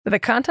The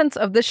contents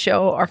of this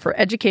show are for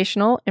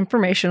educational,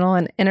 informational,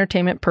 and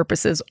entertainment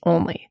purposes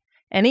only.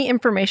 Any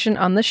information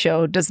on the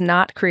show does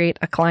not create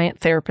a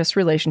client-therapist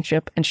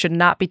relationship and should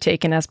not be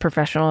taken as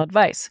professional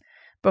advice.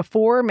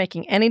 Before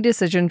making any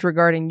decisions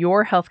regarding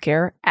your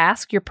healthcare,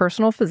 ask your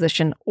personal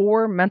physician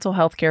or mental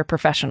health care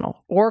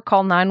professional, or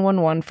call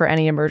 911 for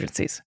any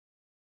emergencies.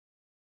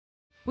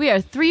 We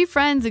are three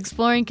friends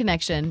exploring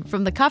connection,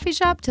 from the coffee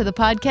shop to the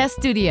podcast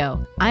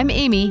studio. I'm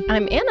Amy.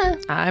 I'm Anna.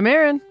 I'm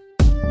Erin.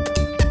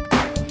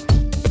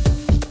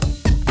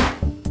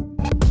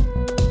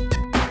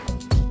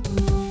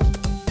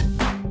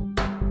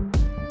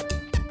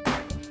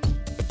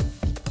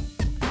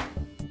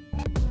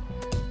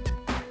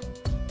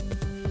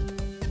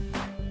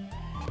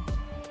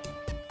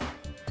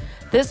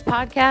 This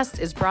podcast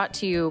is brought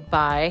to you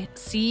by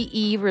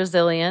CE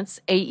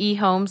Resilience, AE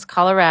Homes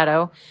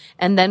Colorado,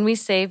 and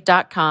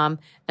ThenWeSave.com,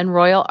 and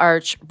Royal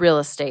Arch Real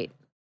Estate.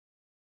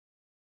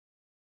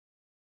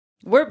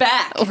 We're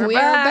back. We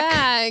are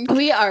back.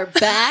 We are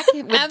back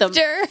with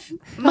After,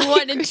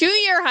 what, a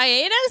 2-year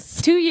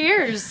hiatus? 2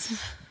 years.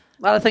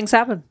 A lot of things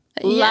happen.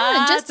 Yeah,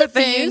 Lots just a of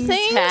few things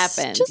things.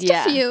 happened. Just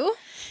Yeah. a few.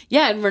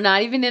 Yeah, and we're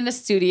not even in a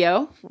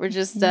studio. We're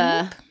just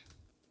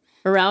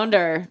around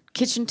our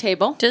kitchen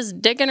table.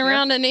 Just dicking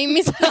around in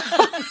Amy's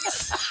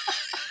house.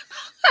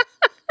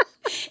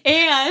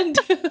 And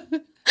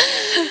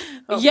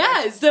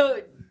yeah,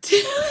 so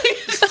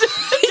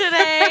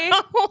today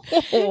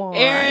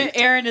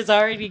Erin is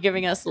already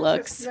giving us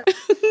looks.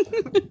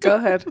 Go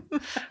ahead.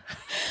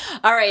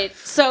 All right,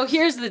 so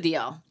here's the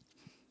deal.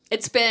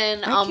 It's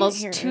been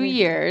almost 2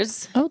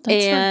 years. Oh,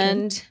 that's not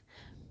and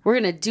we're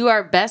going to do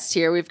our best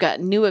here. We've got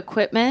new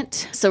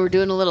equipment, so we're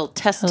doing a little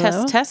test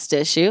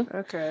issue.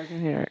 Okay, I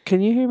can hear it. Can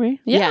you hear me?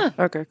 Yeah.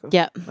 Okay, cool.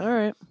 Yep. All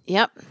right.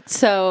 Yep.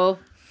 So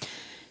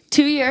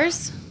 2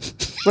 years.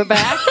 We're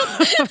back.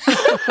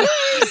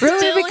 Really?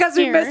 Still Because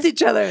we here. missed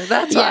each other.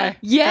 That's why.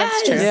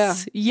 Yes. true. Yeah.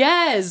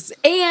 Yes.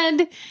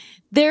 And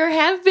there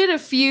have been a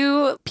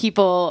few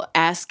people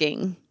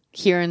asking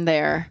here and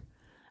there,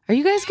 are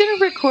you guys going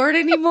to record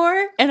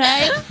anymore? And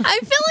I feel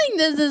like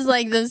this is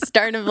like the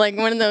start of like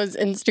one of those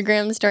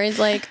Instagram stories.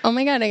 Like, oh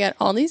my God, I got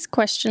all these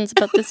questions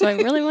about this, so I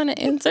really want to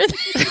answer them.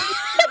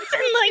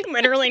 And like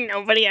literally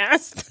nobody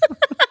asked.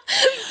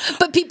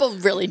 But people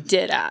really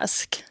did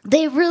ask.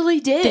 they really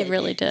did. They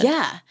really did.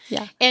 Yeah.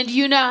 Yeah. And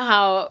you know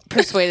how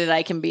persuaded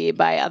I can be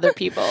by other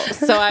people.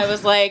 So I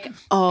was like,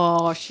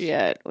 oh,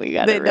 shit, we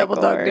got to They record. double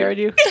dog dared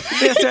you.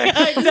 That's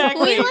right.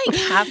 Exactly. We like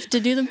have to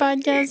do the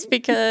podcast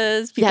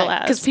because people Yeah,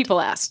 because asked. people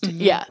asked.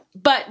 Yeah.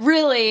 But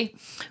really,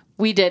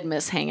 we did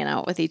miss hanging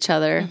out with each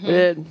other. We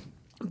did.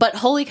 But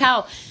holy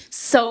cow,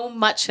 so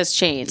much has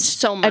changed.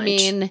 So I much.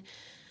 mean,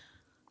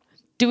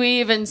 do we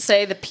even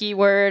say the P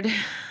word?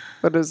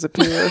 What is the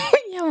period?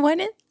 Yeah, what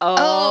is?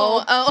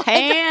 Oh,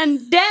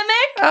 pandemic?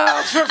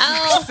 Oh, for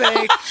fuck's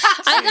sake.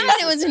 I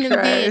thought it was going to be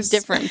a Christ.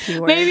 different P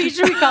word. Maybe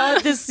should we call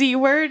it the C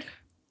word?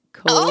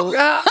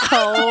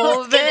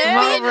 Oh, Be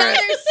another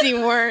C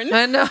word.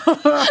 I know.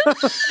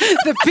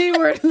 The P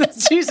word.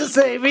 That's Jesus,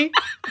 Amy.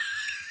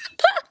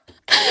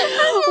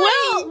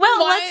 Well,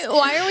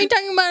 Why are we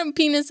talking about a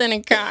penis and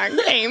a cock,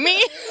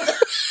 Amy?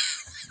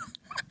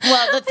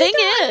 well, the thing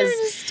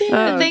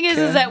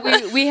is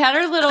that we had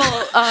our little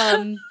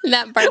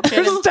That part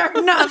We're too.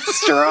 starting off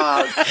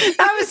strong.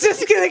 I was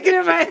just thinking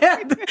in my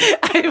head,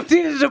 I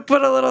needed to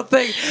put a little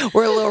thing.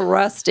 We're a little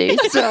rusty,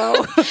 so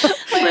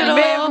you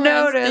may have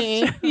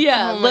noticed.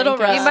 yeah, Oh my little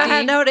God. rusty. You might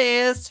have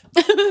noticed.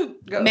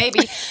 Maybe.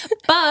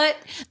 But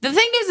the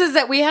thing is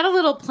that we had a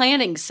little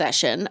planning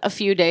session a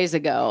few days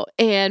ago,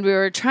 and we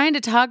were trying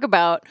to talk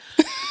about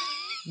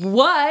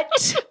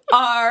what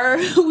are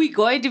we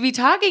going to be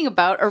talking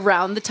about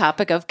around the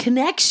topic of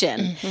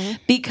connection?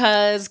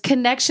 Because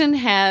connection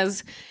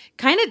has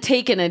kind of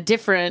taken a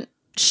different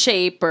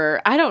shape,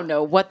 or I don't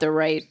know what the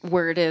right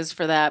word is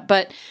for that,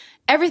 but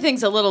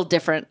everything's a little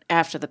different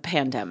after the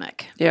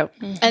pandemic. Yep.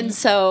 And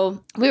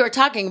so we were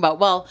talking about,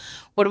 well,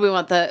 what do we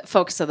want the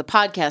focus of the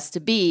podcast to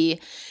be?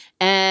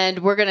 And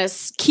we're going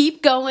to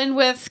keep going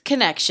with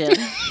connection.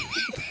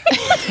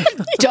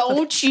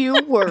 Don't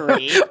you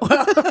worry.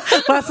 Well,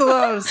 let's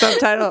alone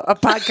subtitle a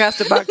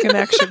podcast about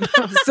connection.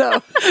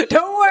 So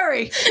don't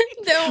worry.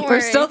 Don't worry.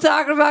 We're still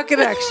talking about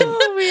connection.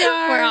 We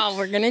are.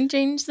 We're going to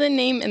change the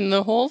name and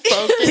the whole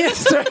focus.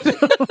 Yes,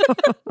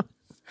 right.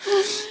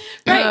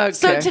 Right.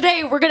 So Okay.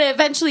 today we're going to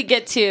eventually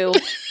get to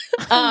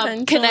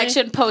Eventually.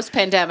 connection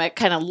post-pandemic,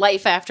 kind of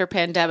life after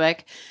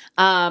pandemic,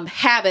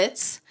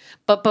 habits.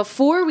 But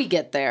before we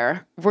get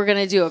there, we're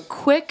going to do a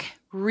quick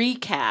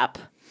recap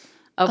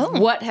of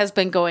what has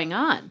been going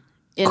on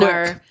in Quick.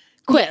 our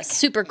quick.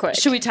 Super quick.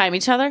 Should we time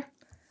each other?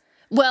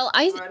 Well,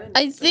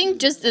 I think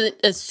just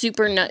a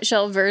super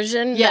nutshell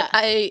version. Yeah.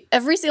 That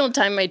every single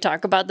time I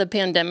talk about the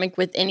pandemic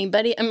with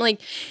anybody, I'm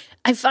like,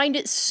 I find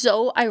it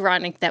so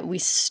ironic that we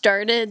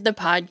started the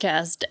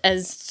podcast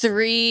as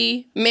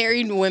 3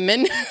 married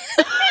women.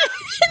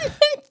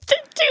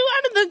 Two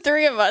out of the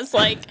 3 of us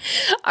like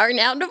are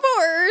now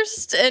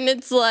divorced, and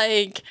it's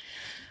like,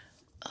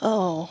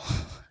 oh,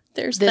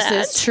 there's This that.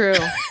 is true.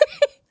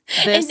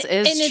 This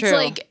is and true. it's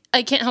like,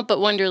 I can't help but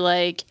wonder,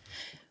 like,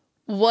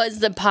 was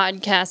the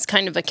podcast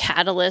kind of a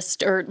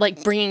catalyst or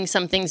like bringing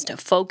some things to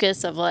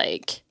focus of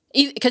like,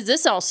 because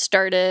this all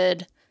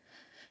started,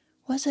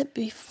 was it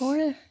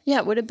before? Yeah,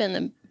 it would have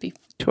been the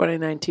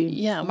 2019.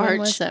 yeah, March. when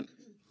was that?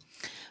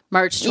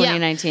 March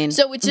 2019.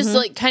 So it's just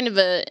like kind of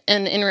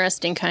an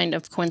interesting kind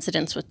of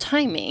coincidence with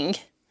timing,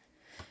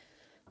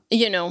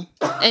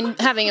 and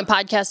having a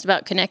podcast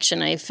about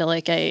connection, I feel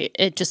like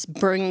it just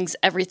brings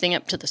everything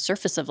up to the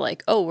surface of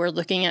like, oh, we're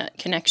looking at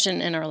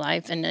connection in our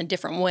life in a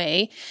different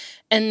way.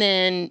 And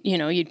then,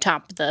 you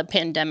top the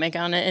pandemic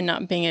on it and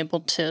not being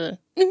able to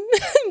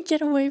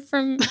get away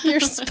from your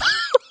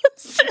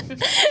spouse.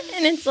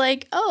 And it's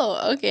like,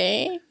 oh,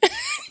 okay,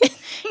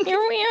 here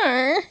we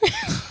are.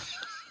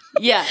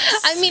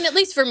 Yes. I mean, at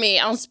least for me,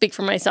 I'll speak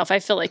for myself. I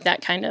feel like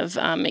that kind of,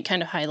 it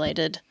kind of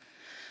highlighted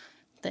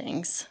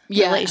things,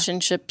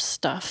 relationship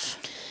stuff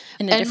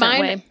in a different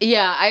way.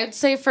 Yeah, I would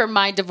say for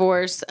my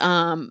divorce,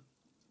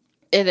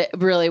 it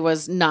really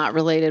was not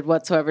related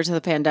whatsoever to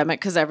the pandemic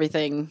because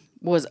everything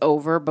was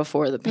over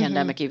before the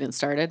pandemic even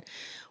started.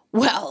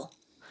 Well,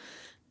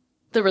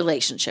 the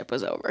relationship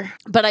was over.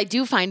 But I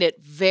do find it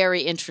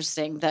very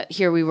interesting that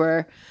here we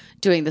were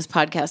doing this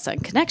podcast on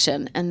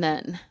connection and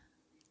then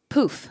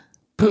poof.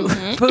 Poof,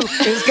 poof,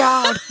 it's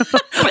gone.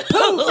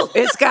 Poof,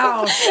 it's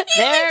gone.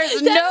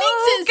 There's no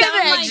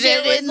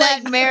connection in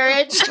that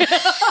marriage. It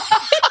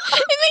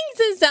makes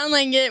it sound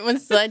like it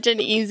was such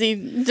an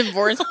easy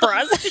divorce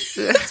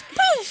process.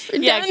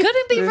 Yeah,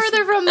 couldn't be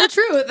further from the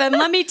truth. And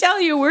let me tell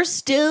you, we're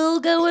still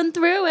going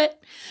through it.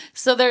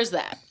 So there's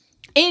that.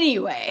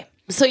 Anyway,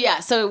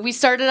 so we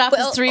started off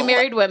as three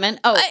married women.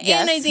 Oh, yes.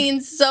 And I think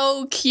it's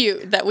so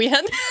cute that we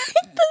had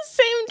the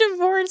same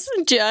divorce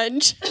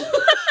judge.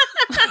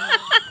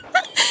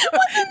 Isn't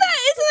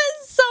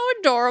that so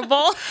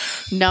adorable?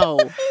 No.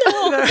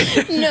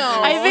 No.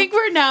 I think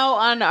we're now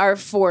on our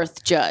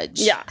fourth judge.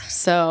 Yeah.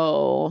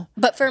 So,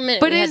 But for a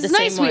minute, but we had it's the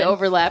nice same we one.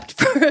 overlapped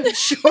for a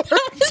short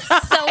time.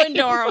 So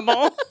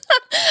adorable.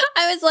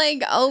 I was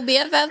like, oh,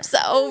 BFF's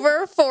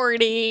over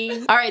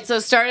 40. All right, so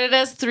started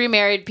as three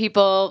married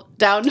people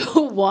down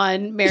to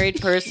one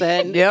married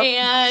person. Yep.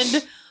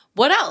 And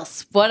what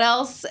else? What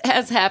else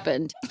has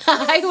happened?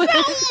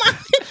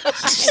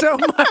 So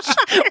much.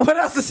 What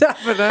else has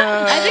happened?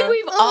 I think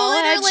we've all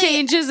had Literally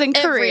changes in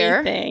career.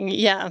 Everything.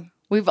 Yeah.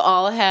 We've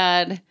all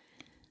had,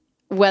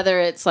 whether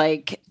it's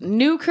like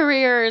new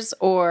careers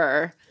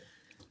or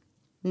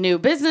new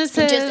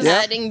businesses. Just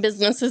adding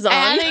businesses on.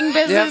 Adding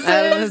businesses. Yep,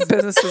 adding his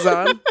businesses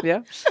on.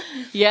 Yeah.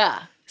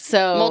 Yeah.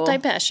 So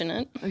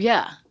Multi-passionate.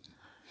 Yeah.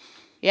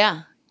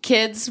 Yeah.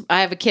 Kids.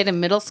 I have a kid in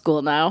middle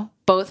school now.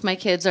 Both my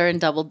kids are in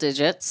double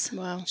digits.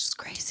 Wow. Which is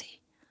crazy.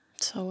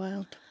 So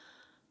wild.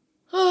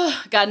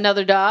 Got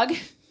another dog.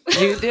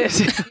 You did.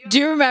 Do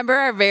you remember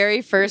our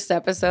very first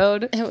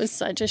episode? It was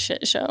such a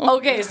shit show.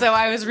 Okay, so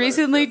I was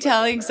recently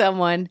telling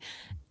someone.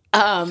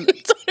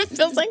 It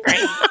feels like right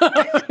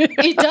now.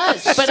 It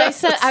does. But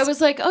I was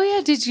like, oh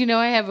yeah, did you know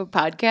I have a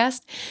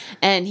podcast?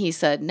 And he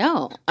said,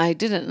 no, I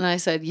didn't. And I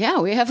said, yeah,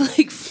 we have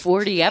like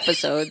 40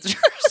 episodes or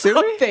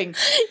something.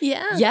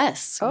 Yeah.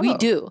 Yes, we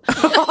do.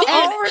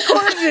 All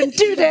recorded in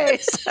 2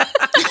 days.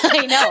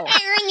 I know.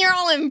 Aaron, you're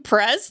all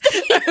impressed.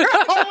 You're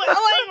all like,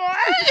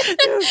 what?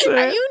 Yes, Are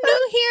right. you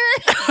new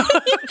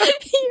here?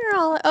 You're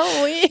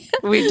all,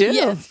 We do.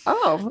 Yes.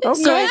 Oh,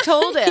 okay. So I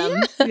told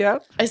him,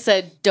 Yep. I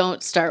said,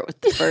 don't start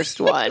with the first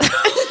one.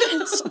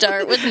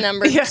 Start with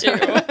number Yeah. 2.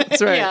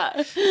 That's right.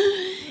 Yeah.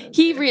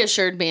 He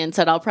reassured me and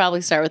said, I'll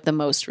probably start with the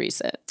most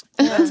recent.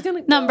 That's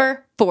gonna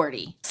Number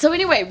 40. So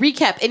anyway,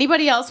 recap.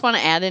 Anybody else want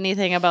to add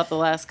anything about the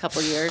last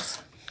couple years?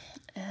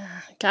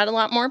 Got a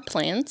lot more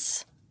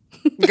plants.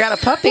 You got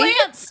a puppy?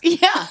 Plants.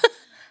 Yeah.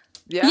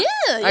 Yeah. Yeah.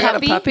 I got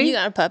a puppy. You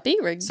got a puppy,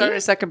 Rigby. Started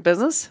a second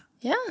business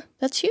Yeah,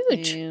 that's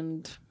huge.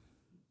 and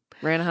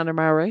ran a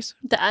 100-mile race.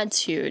 That's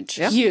huge.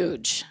 Yeah.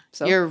 Huge.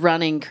 So- Your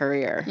running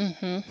career.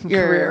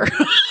 Your Career.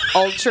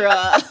 ultra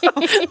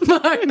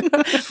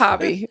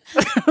Hobby.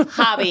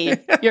 hobby.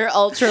 Your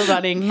ultra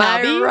running My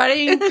hobby.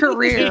 running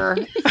career.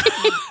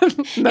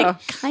 No.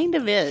 Kind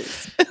of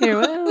is. Yeah,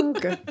 well,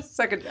 okay.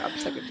 Second job.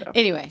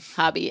 Anyway,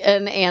 hobby.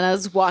 And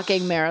Anna's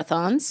walking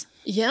marathons.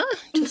 Yeah,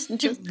 just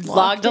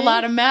Logged a walking.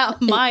 lot of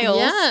miles.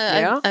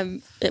 Yeah,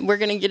 we're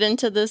gonna get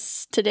into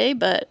this today,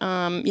 but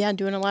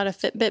doing a lot of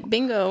Fitbit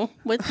bingo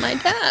with my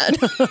dad.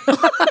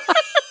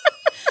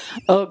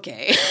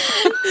 Okay.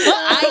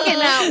 I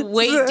cannot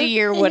wait to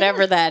hear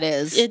whatever that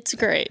is. It's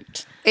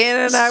great.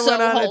 Anna and I So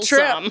went on a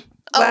trip wholesome.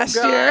 last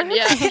Oh, God, year.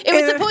 Yeah, it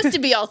was supposed to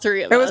be all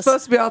three of It us. was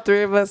supposed to be all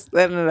three of us. It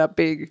ended up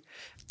being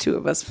two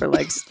of us for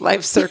like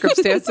life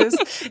circumstances.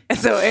 And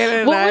so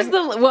Anna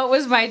and What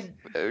was my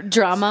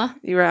drama.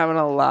 You were having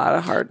a lot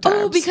of hard times.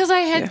 Oh, because I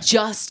had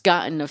just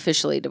gotten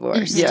officially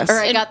divorced. Yes. Or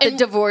I And- got the and-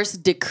 divorce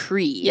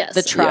decree. Yes.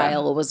 The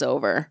trial was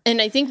over.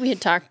 And I think we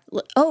had talked,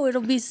 oh,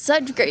 it'll be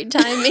such a great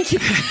time making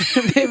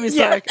Amy's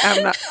like,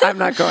 I'm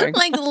not going.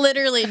 like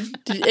literally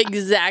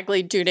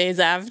exactly 2 days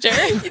after.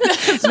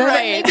 That's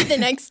Maybe the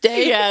next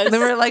day. Yes. And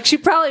then we're like, she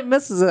probably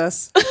misses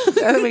us. And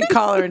then we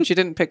call her and she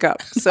didn't pick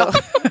up. So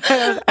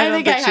I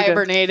think I she did.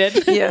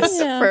 hibernated. Yes.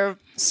 Yeah. For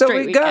So straight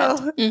we weekend.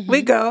 go,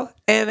 we go,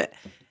 and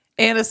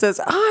Anna says,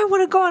 "Oh, I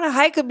want to go on a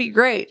hike. It'd be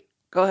great."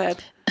 Go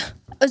ahead.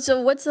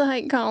 So what's the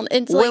hike called?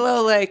 It's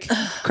Willow Lake,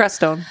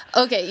 Crestone.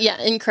 okay,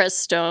 yeah, in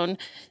Crestone.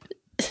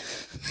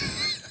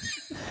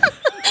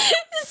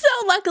 So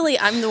luckily,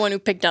 I'm the one who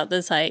picked out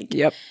this hike.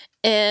 Yep.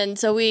 And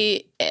so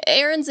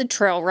Erin's a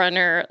trail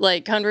runner,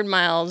 like 100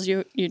 miles.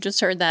 You just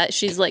heard that.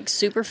 She's like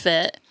super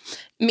fit.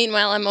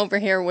 Meanwhile, I'm over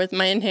here with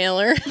my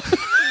inhaler. I'm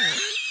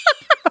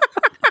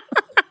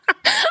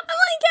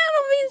like,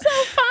 that'll be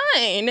so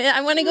fine.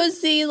 I want to go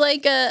see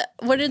like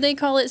what do they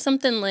call it?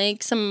 Something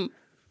like some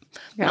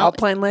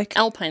Alpine Lake.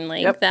 Alpine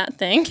Lake, Yep. that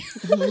thing.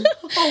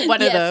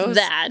 One of Yes, those.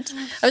 that.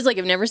 I was like,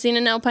 I've never seen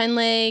an Alpine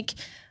Lake.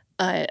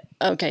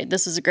 Okay,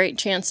 this is a great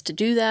chance to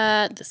do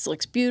that. This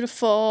looks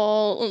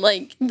beautiful.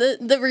 Like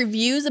the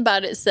reviews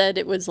about it said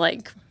it was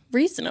like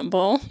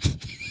reasonable.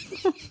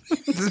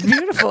 It's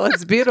beautiful.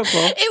 It's beautiful.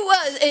 It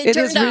was. It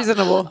turned is out-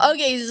 reasonable.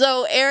 Okay,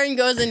 so Erin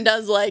goes and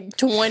does like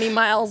 20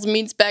 miles,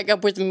 meets back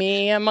up with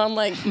me. I'm on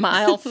like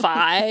mile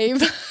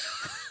 5.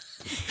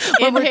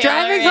 When we're Inhaler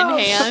driving in home,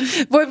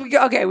 hand.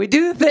 okay, we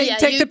do the thing, Yeah,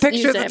 take you- the picture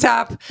you at the say.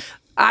 top.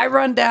 I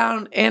run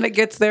down, Anna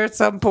gets there at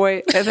some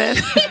point, and then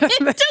and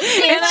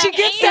she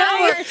gets 8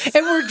 down, hours.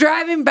 and we're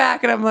driving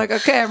back, and I'm like,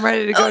 okay, I'm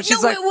ready to go. Oh,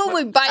 She's no, like,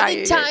 wait. By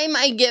the time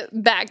I get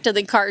back to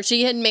the car,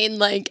 she had made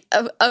like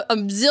a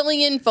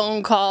zillion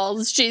phone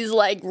calls. She's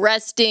like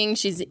resting.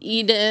 She's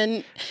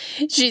eating.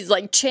 She's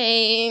like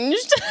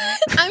changed.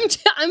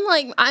 I'm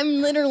like,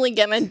 I'm literally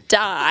gonna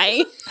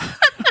die.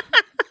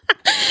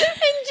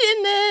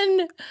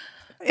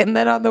 And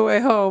then on the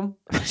way home,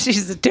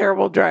 she's a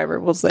terrible driver.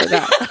 We'll say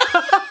that.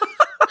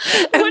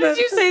 What did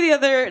you say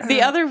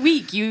the other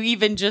week? You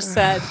even just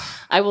said,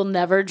 "I will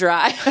never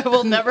drive. I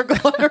will never go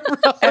on a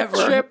road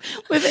Ever. trip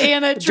with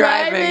Anna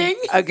driving."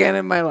 again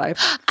in my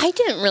life. I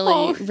didn't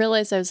really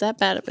realize I was that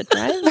bad of a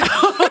driver.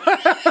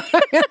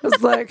 I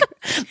was like,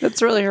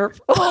 that's really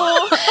hurtful.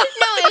 No,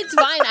 it's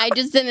fine. I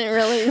just didn't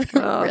really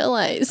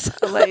realize.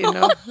 I'll let you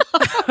know.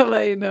 I'll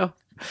let you know.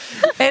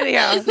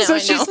 Anyhow, Now so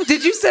I know.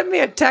 did you send me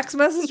a text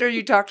message or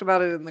you talked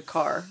about it in the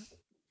car?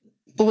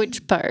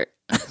 Which part?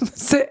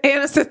 So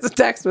Anna sent the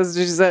text message.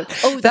 She said,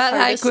 Oh, the that hike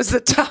hardest- was the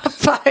top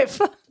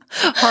 5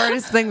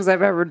 hardest things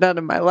I've ever done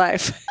in my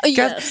life.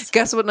 Yes.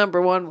 Guess what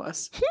number 1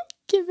 was?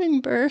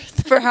 Giving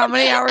birth. For how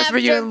many hours After were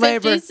you in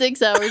labor?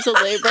 56 hours of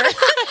labor.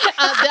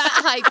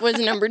 That hike was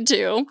number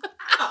 2.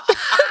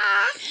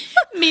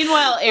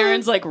 Meanwhile,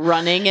 Erin's like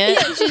running it.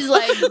 Yeah, she's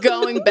like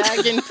going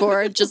back and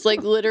forth, just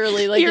like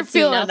literally like You're it's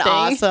feeling nothing.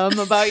 awesome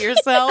about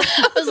yourself.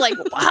 I was like,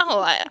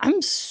 wow,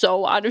 I'm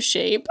so out of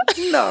shape.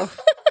 No.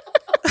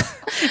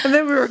 And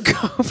then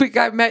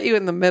I met you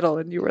in the middle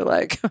and you were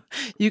like,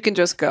 you can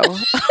just go.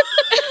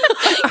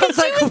 I was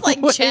She was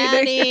like waiting.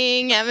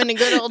 chatting, having a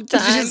good old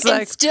time. She's And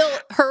like- still,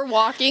 her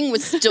walking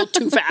was still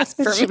too fast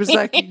for me. She was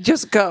like,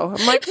 just go.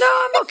 I'm like, no,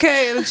 I'm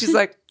okay. And then she's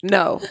like,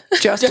 no,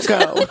 just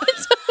go.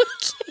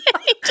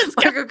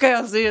 Like, okay,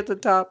 I'll see you at the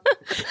top.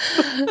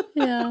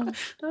 yeah.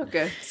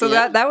 Okay. So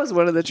Yeah. that was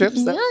one of the trips.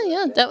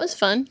 Yeah, that was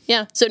fun.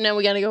 Yeah. So now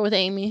we got to go with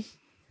Amy.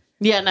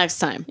 Yeah, next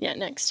time. Yeah,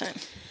 next time.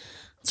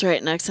 That's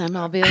right. Next time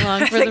I'll be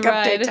along I for think the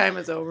ride. update time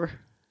is over.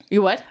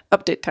 You what?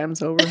 Update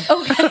time's over.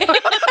 Okay.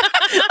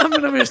 I'm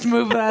going to just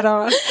move that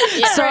on.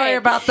 Sorry right.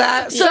 about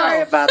that. So-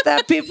 Sorry about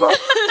that, people.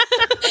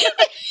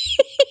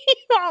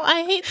 Oh,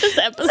 I hate this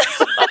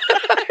episode.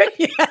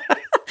 Yeah,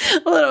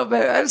 a little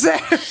bit. I'm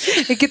saying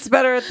it gets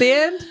better at the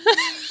end.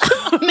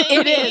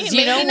 It is.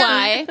 You know maybe not.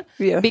 why?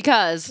 Yeah.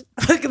 Because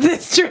Look at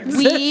this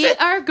transition. we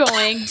are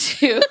going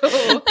to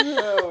we're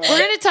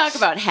going to talk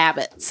about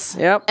habits.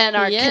 Yep. And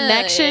our Yay.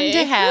 connection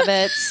to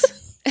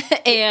habits.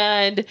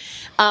 And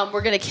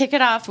we're going to kick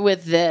it off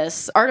with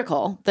this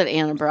article that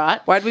Anna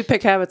brought. Why'd we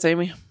pick habits,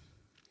 Amy?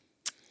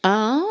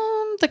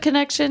 The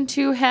connection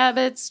to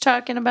habits,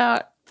 talking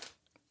about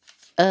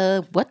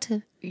what?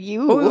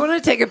 You? Well, we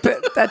want to take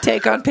a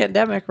take on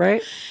pandemic,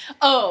 right?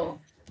 Oh,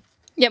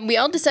 Yeah, we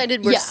all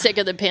decided we're Yeah. sick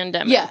of the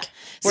pandemic. yeah.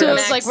 So We're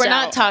it's like we're maxed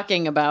not out.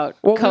 talking about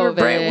Well,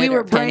 COVID. we were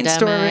or brainstorming,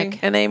 pandemic.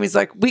 and Amy's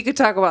like, "We could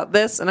talk about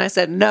this," and I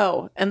said,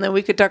 "No," and then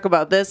we could talk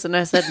about this, and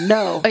I said,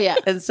 "No." Oh, yeah.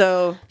 and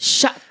so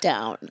Shut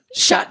down.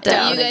 Shut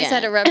down. You guys again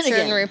had a rupture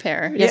again. and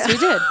repair. Yes, we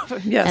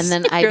did. yes, And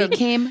then I Good.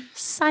 became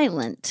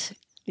silent.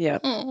 Yeah,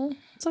 Oh.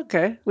 it's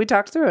okay. We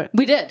talked through it.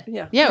 We did.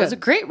 Yeah, Yeah, it was good.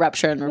 a great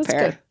rupture and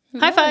repair.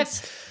 good. High five.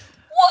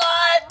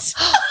 What?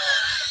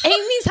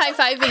 Amy's high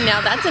fiving now.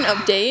 That's an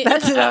update.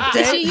 That's an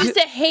update. She used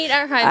to hate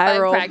our high I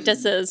five rolled.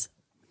 practices.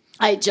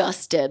 I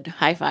just did.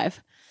 High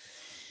five.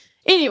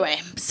 Anyway,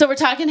 so we're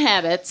talking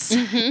habits,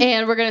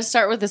 and we're going to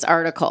start with this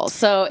article.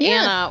 So,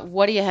 Yeah. Anna,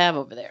 what do you have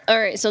over there? All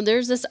right, so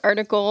there's this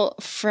article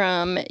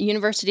from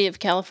University of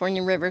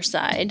California,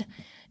 Riverside,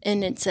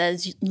 and it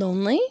says,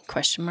 lonely, ?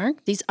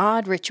 These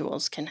odd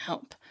rituals can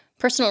help.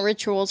 Personal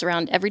rituals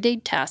around everyday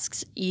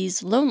tasks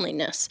ease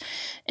loneliness.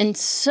 And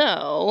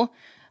so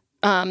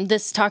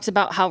this talks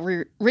about how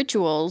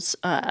rituals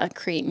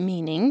create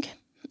meaning.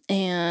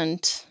 And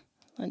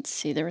let's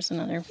see, there was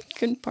another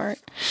good part.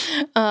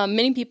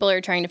 Many people are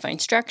trying to find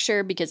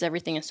structure because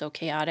everything is so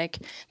chaotic.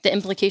 The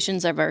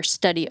implications of our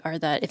study are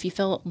that if you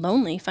feel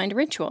lonely, find a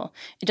ritual.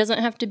 It doesn't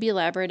have to be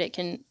elaborate. It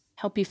can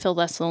help you feel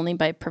less lonely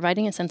by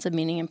providing a sense of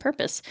meaning and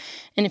purpose.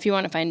 And if you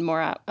want to find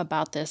more out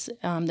about this,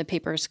 the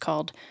paper is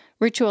called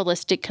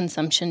Ritualistic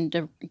Consumption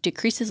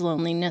Decreases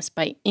Loneliness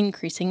by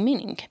Increasing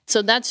Meaning.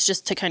 So that's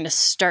just to kind of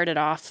start it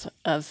off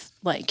of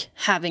like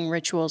having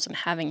rituals and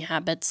having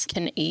habits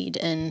can aid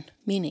in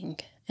meaning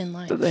in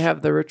life. Do they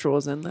have the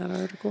rituals in that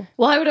article?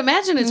 Well, I would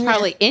imagine it's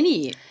probably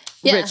any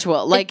Yeah.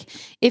 ritual. Like,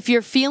 if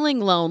you're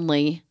feeling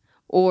lonely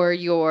or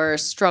you're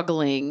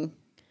struggling,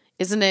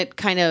 isn't it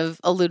kind of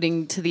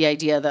alluding to the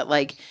idea that,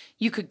 like,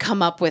 you could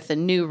come up with a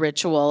new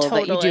ritual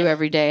that you do Totally.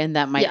 every day and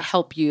that might Yeah.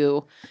 help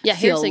you Yeah,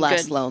 feel here's a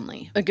less good-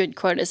 lonely? A good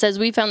quote. It says,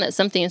 we found that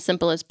something as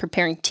simple as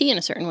preparing tea in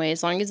a certain way,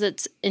 as long as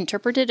it's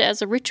interpreted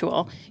as a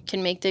ritual,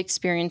 can make the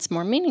experience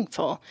more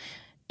meaningful.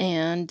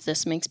 And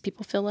this makes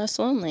people feel less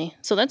lonely.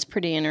 So that's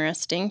pretty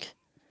interesting.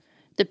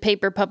 The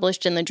paper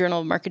published in the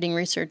Journal of Marketing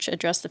Research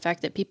addressed the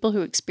fact that people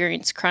who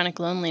experience chronic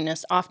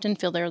loneliness often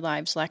feel their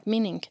lives lack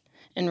meaning,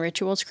 and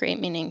rituals create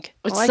meaning.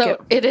 like So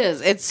it. it is.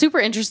 It's super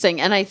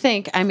interesting. And I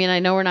think, I mean, I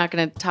know we're not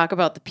going to talk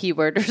about the P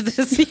word or the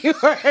C word,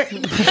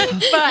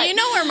 but You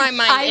know where my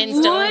mind I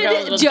instantly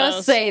goes would with just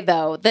those. say,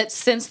 though, that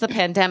since the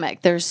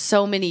pandemic, there's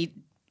so many,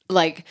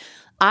 like,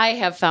 I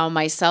have found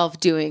myself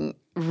doing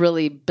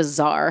really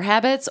bizarre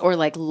habits or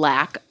like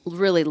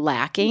really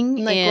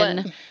lacking Like in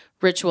what?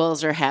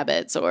 rituals or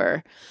habits,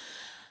 or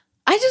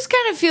I just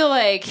kind of feel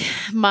like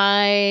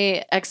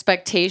my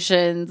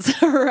expectations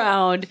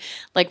around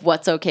like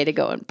what's okay to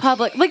go in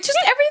public, like just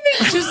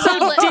everything's just so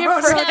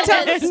different.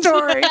 Tell the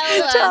story.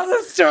 Tell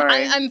the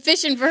story. I'm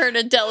fishing for her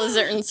to tell a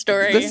certain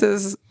story. This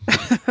is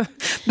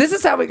this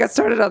is how we got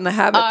started on the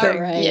habit All thing.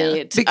 right.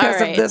 Yeah. Because All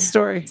right. of this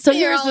story. So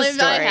Here, here's I'll the leave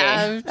I story.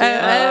 have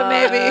to.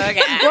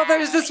 Maybe. Well,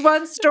 there's this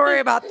one story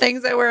about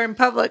things that were in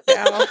public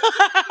now.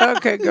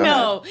 Okay, go ahead.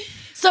 No.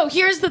 So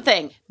here's the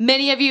thing.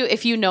 Many of you,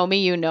 if you know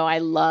me, you know I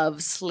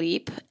love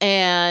sleep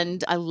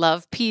and I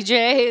love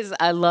PJs.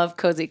 I love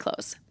cozy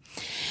clothes.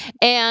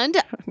 And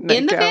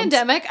in the Nightgowns.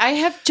 pandemic, I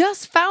have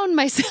just found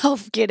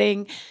myself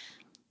getting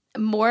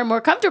more and more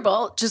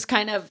comfortable just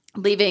kind of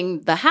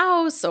leaving the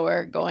house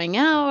or going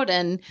out,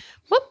 and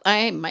whoop,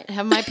 I might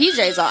have my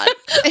PJs on.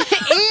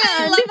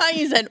 I love how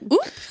you said, oop.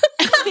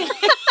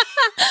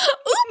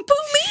 Oop, put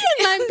me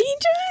in my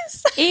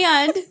PJs.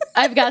 And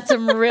I've got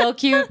some real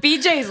cute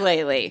PJs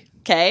lately.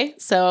 Okay,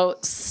 so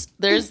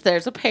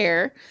there's a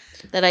pair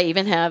that I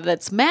even have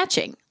that's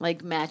matching,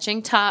 like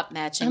matching top,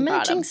 matching A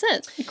bottom. matching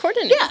set.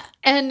 Coordinate. Yeah,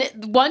 and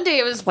one day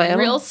it was Flannel?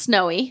 real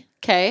snowy.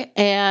 Okay,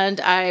 and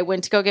I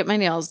went to go get my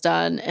nails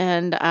done,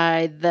 and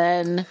I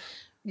then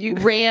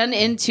ran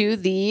into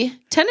the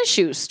tennis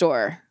shoe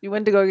store. You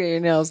went to go get your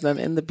nails done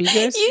in the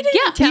PJs? You didn't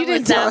Yeah, tell You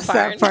didn't us tell us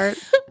that part.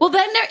 Well,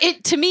 then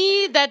to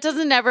me that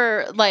doesn't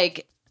ever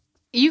like.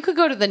 You could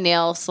go to the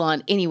nail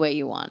salon any way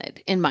you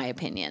wanted, in my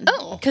opinion.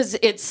 Oh. Because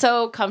it's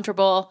so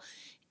comfortable,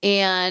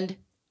 and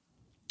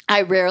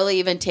I rarely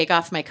even take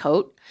off my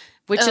coat,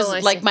 which Oh, is I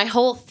like see. my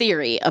whole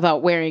theory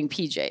about wearing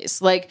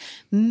PJs. Like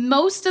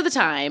most of the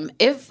time,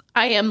 if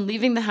I am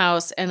leaving the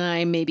house and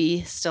I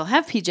maybe still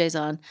have PJs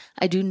on,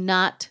 I do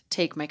not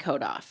take my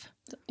coat off.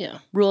 Yeah.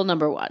 Rule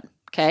number 1.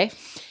 Okay.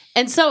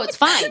 And so it's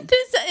fine.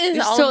 This is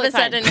It's all totally of a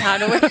sudden fine. how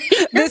to wear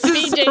This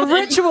is PJs in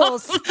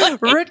rituals.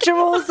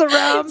 Rituals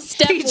around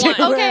Step PJ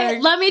one. Okay,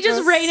 wearing. let me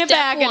just rein it Step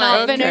back and I'll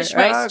one. finish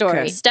Okay, my story.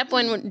 okay. Step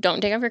 1,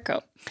 don't take off your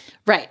coat.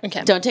 Right.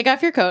 Okay. Don't take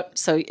off your coat.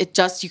 So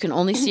you can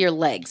only see your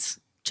legs,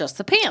 just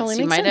the pants. Totally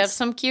You makes might have sense.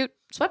 some cute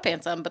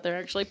sweatpants on, but they're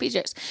actually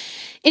PJs.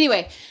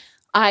 Anyway,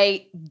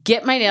 I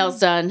get my nails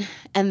done,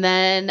 and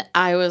then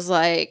I was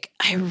like,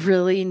 I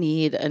really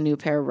need a new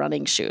pair of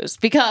running shoes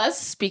because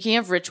speaking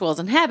of rituals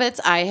and habits,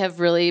 I have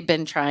really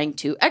been trying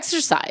to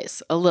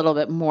exercise a little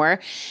bit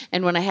more.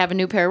 And when I have a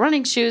new pair of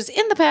running shoes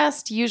in the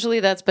past, usually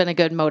that's been a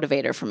good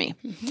motivator for me.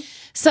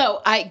 So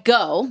I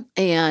go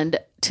and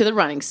to the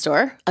running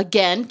store,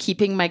 again,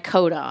 keeping my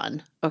coat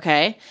on.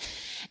 Okay.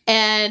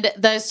 And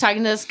I was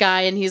talking to this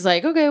guy, and he's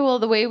like, okay, well,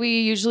 the way we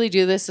usually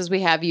do this is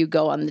we have you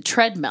go on the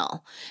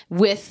treadmill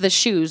with the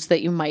shoes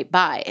that you might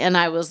buy. And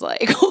I was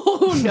like,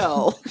 oh,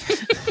 no,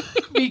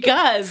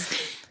 because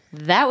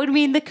that would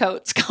mean the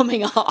coat's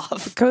coming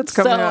off. Coat's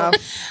coming off.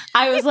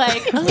 I was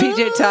like,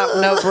 PJ top,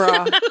 no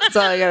bra. That's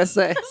all I gotta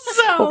say.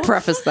 So- We'll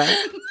preface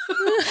that.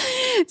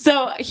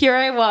 So here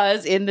I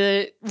was in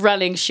the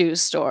running shoe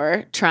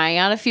store trying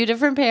on a few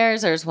different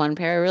pairs. There's one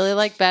pair I really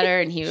like better.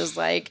 And he was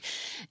like,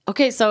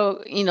 okay,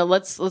 so,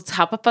 let's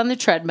hop up on the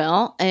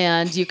treadmill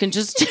and you can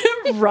just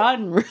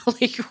run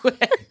really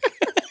quick.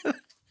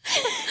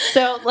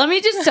 So let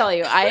me just tell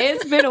you,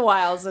 it's been a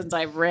while since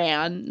I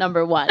ran,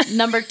 number one.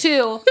 Number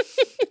two,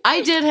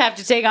 I did have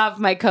to take off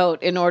my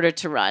coat in order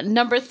to run.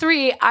 Number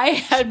three, I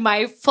had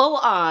my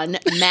full-on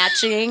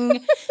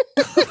matching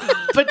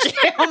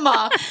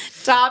pajama,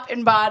 top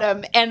and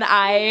bottom, and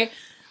I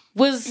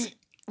was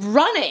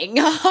running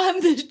on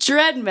the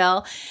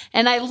treadmill.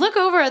 And I look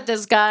over at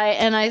this guy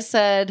and I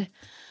said,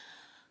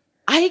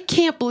 I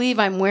can't believe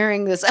I'm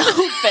wearing this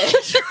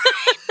outfit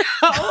right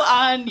now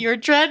on your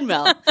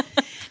treadmill.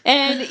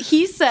 And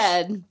he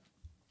said,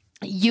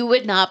 you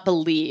would not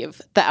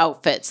believe the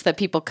outfits that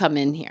people come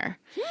in here.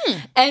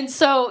 And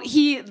so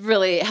he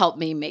really helped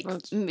me make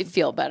me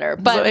feel better.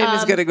 But So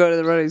Amy's going to go to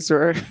the running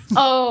store.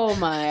 oh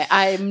my,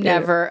 I'm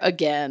never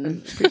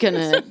again going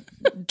to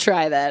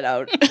try that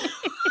out.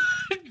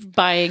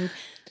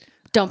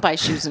 Don't buy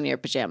shoes in your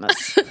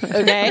pajamas.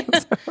 Okay?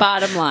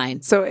 Bottom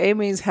line. So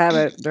Amy's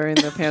habit during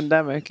the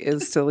pandemic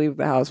is to leave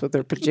the house with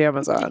her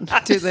pajamas on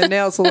to the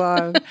nail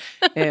salon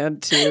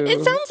and to...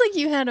 It sounds like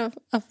you had a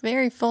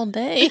very full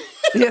day.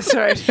 Yes,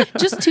 right.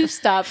 Just 2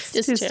 stops.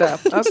 Two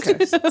stuff.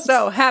 Okay.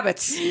 So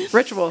habits,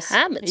 rituals.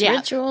 Habits, Yeah.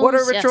 rituals. What are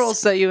yes.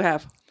 rituals that you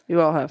have?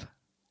 You all have.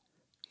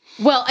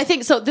 Well, I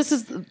think so. This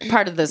is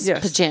part of this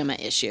Yes. pajama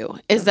issue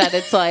is that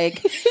it's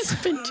like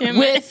Pajama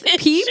with issue.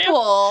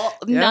 people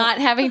Yeah. not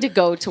having to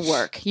go to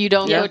work. You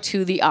don't Yeah. go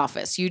to the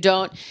office. You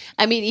don't,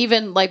 I mean,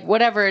 even like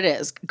whatever it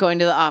is, going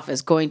to the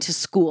office, going to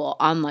school,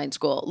 online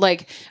school,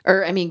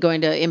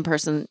 going to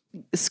in-person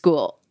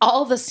school,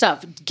 all the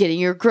stuff, getting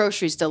your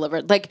groceries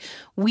delivered. Like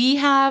we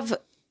have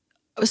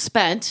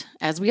spent,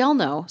 as we all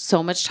know,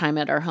 so much time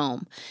at our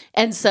home.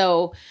 And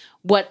so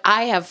what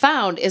I have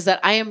found is that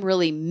I am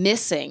really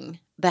missing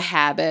the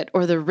habit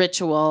or the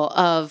ritual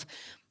of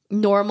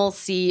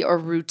normalcy or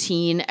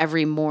routine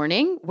every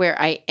morning where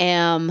I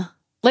am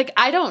like,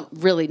 I don't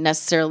really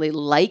necessarily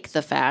like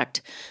the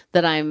fact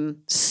that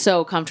I'm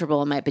so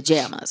comfortable in my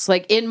pajamas.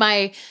 Like in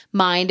my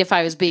mind, if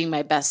I was being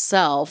my best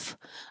self,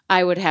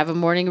 I would have a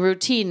morning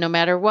routine no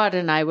matter what.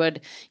 And I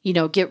would,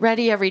 get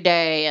ready every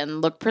day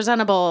and look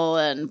presentable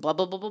and blah,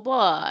 blah, blah, blah,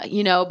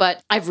 blah,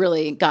 but I've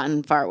really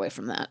gotten far away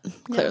from that,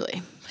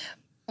 clearly.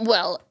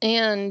 Well,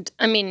 and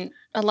I mean,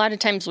 a lot of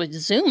times with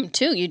Zoom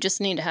too, you just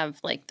need to have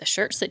like the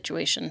shirt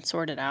situation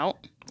sorted out.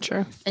 Sure.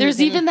 And There's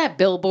you can- even that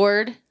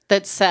billboard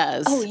that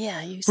says, Oh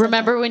yeah, you said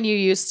remember when you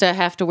used to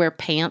have to wear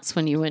pants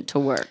when you went to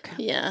work? that.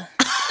 Yeah.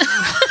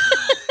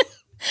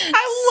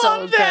 I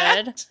So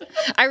good.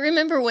 I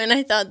remember when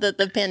I thought that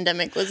the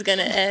pandemic was going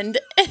to end.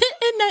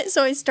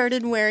 So I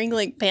started wearing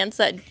like pants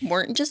that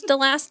weren't just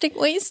elastic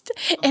waist.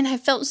 And I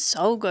felt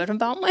so good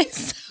about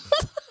myself.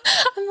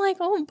 I'm like,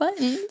 oh,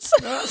 buttons.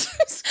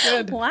 That's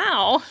good.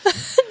 Wow.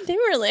 They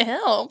really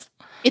help.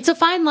 It's a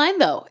fine line,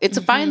 though. It's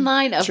a fine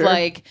line of Sure.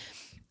 like,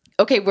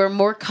 okay, we're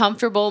more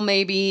comfortable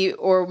maybe,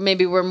 or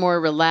maybe we're more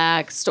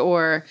relaxed,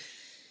 or,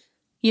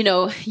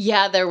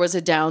 there was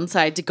a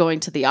downside to going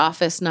to the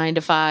office 9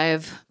 to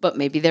 5, but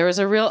maybe there was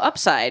a real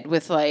upside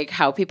with like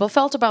how people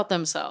felt about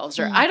themselves,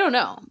 or I don't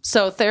know.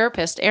 So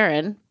therapist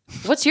Erin,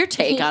 what's your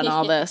take on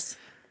all this?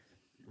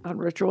 On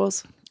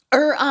rituals.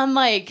 Or on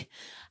like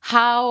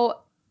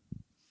how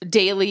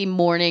daily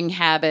morning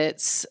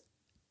habits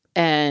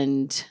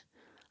and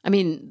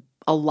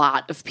a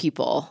lot of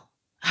people,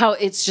 how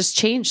it's just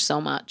changed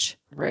so much.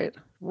 Right.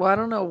 Well, I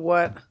don't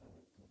know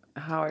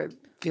how I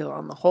feel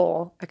on the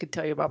whole. I could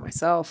tell you about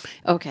myself.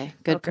 Okay,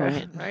 good Okay,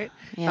 point. right?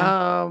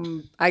 Yeah.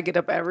 I get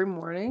up every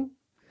morning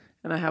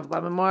and I have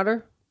lemon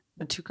water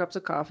and 2 cups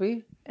of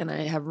coffee and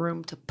I have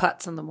room to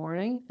putz in the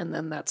morning, and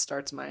then that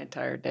starts my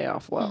entire day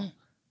off well.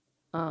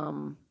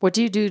 What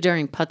do you do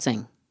during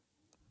putzing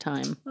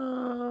time?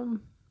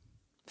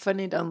 If I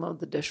need to unload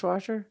the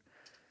dishwasher,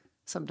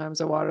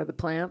 sometimes I water the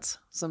plants.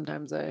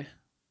 Sometimes I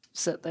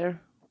sit there.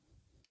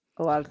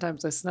 A lot of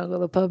times I snuggle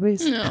the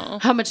puppies. No.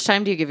 How much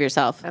time do you give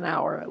yourself? An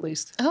hour at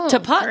least. Oh, To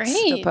putz.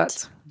 great. To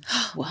putz.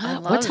 What? I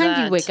What love time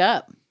do you that. wake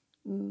up?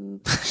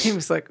 He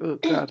was like, "Oh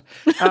God."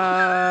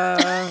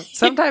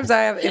 Sometimes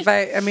if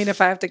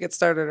I have to get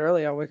started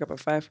early, I'll wake up at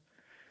 5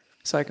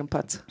 so I can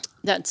putz.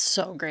 That's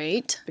so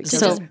great. Because- To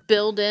just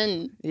build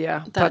in.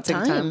 Yeah, That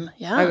putzing time,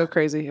 yeah. I go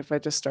crazy if I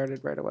just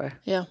started right away.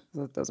 Yeah.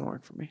 That doesn't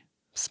work for me.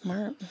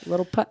 Smart.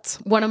 Little putts.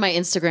 One of my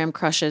Instagram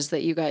crushes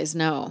that you guys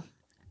know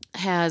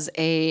has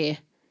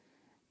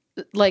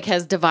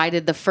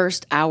divided the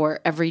first hour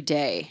every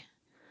day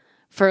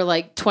for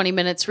like 20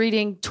 minutes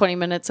reading, 20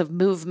 minutes of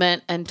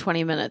movement, and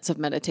 20 minutes of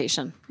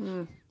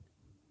meditation.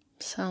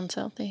 Sounds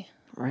healthy.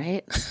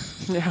 Right?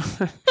 Yeah,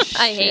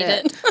 I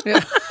hate it.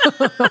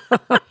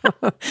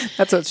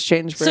 that's what's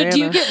changed for So Anna. do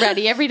you get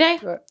ready every day?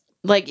 What?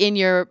 Like in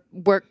your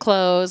work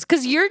clothes?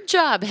 Because your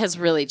job has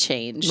really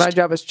changed. My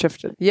job has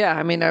shifted.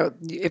 Yeah,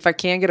 if I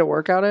can get a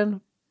workout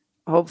in,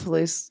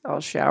 hopefully I'll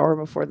shower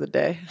before the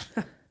day.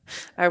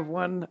 I have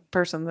one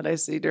person that I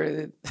see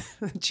during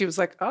she was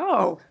like,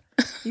 "Oh,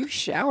 you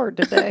showered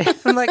today."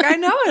 I'm like, "I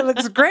know, it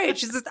looks great."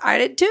 She says, "I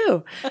did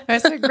too." And I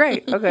said,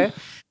 "Great, okay."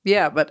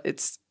 Yeah, but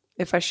it's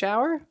if I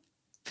shower,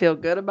 feel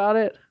good about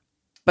it.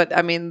 But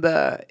I mean,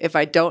 if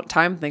I don't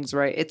time things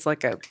right, it's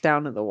like a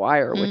down to the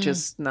wire, which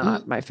is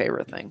not my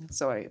favorite thing.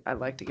 So I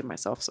like to give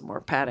myself some more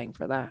padding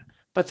for that.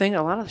 But a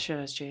lot of the shit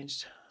has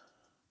changed.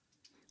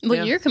 Well,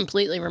 Yeah. you're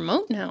completely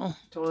remote now.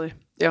 Totally.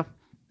 Yeah.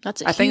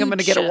 That's a I think I'm huge going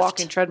to get a shift.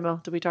 walking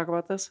treadmill. Did we talk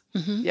about this?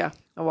 Mhm. Yeah.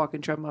 A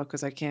walking treadmill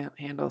because I can't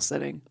handle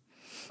sitting.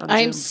 on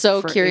I'm Zoom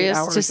so for 8 curious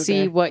hours to a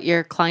see day. what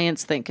your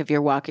clients think of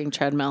your walking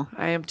treadmill.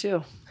 I am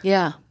too.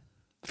 Yeah.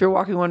 If you're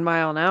walking 1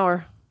 mile an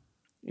hour,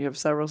 you have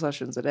several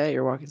sessions a day.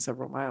 You're walking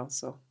several miles.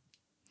 So,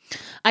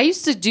 I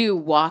used to do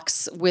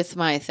walks with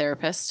my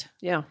therapist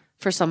yeah.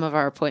 for some of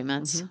our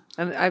appointments.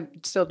 And I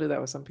still do that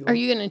with some people. Are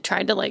you going to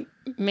try to like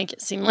make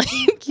it seem like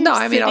No,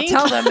 I mean, I'll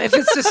tell them if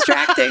it's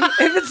distracting.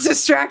 If it's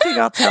distracting,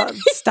 I'll tell them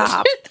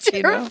stop. You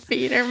your know?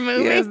 feet are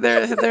Because moving.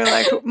 they're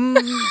like,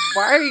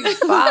 why are you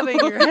bobbing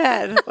your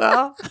head?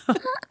 Well,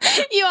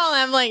 You all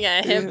have like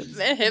a hip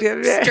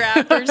Yeah.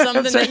 strap or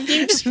something That's that right.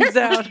 keeps your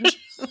down.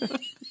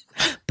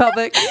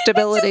 Pelvic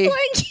stability.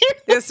 like your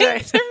That's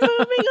legs right. are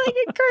moving like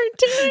a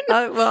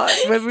cartoon. Well,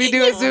 when we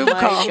do a Zoom my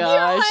call, God.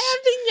 I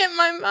have to get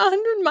my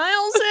 100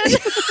 miles in.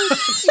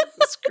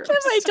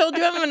 Have I told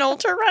you I'm an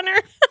ultra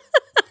runner?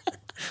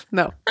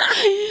 no,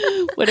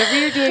 Whatever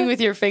you're doing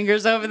with your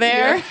fingers over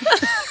there,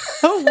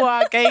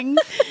 walking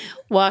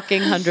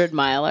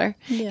 100-miler.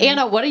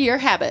 Anna, what are your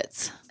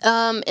habits?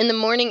 In the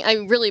morning, I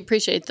really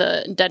appreciate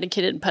the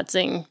dedicated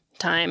putzing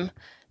time.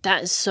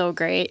 That is so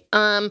great.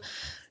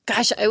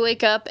 Gosh, I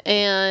wake up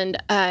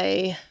and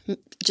I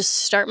just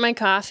start my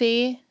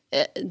coffee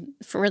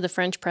for the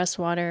French press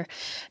water,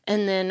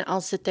 and then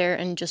I'll sit there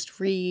and just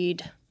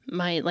read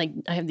I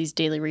have these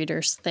daily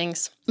readers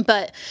things.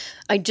 But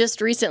I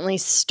just recently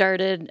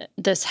started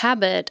this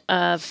habit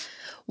of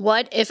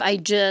what if I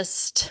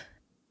just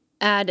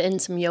add in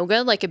some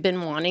yoga. Like I've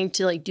been wanting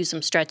to like do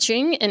some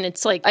stretching, and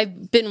it's like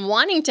I've been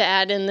wanting to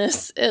add in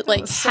this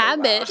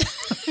habit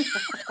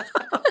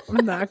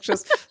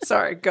obnoxious.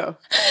 Sorry, go.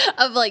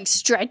 of like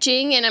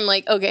stretching, and I'm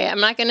like, okay, I'm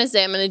not gonna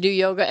say I'm gonna do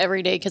yoga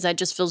every day because that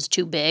just feels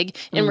too big.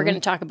 And we're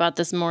gonna talk about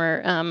this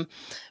more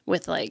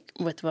with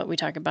what we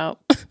talk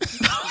about.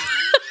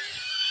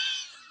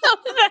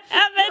 The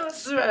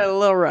habits. A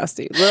little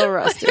rusty.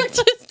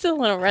 Just a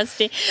little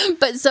rusty.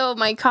 But so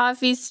my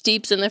coffee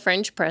steeps in the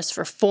French press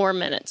for 4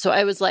 minutes. So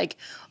I was like,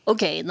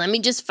 okay, let me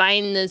just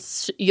find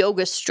this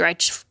yoga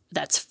stretch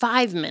that's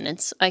 5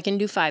 minutes. I can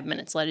do 5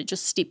 minutes. Let it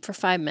just steep for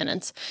 5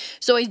 minutes.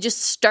 So I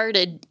just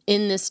started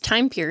in this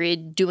time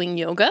period doing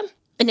yoga.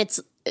 And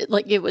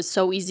it was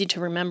so easy to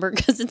remember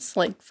because it's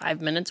like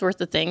 5 minutes worth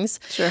of things.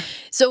 Sure.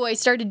 So I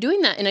started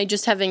doing that, and I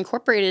just have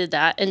incorporated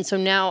that. And so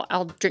now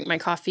I'll drink my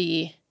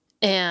coffee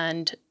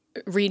and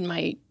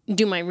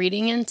do my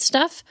reading and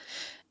stuff.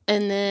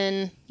 And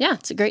then, yeah,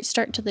 it's a great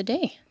start to the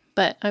day.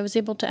 But I was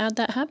able to add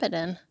that habit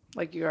in.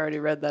 Like you already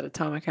read that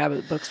Atomic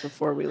Habit books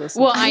before we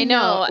listened. Well, I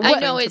know. I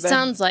know What- it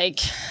sounds like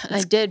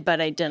I did,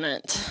 but I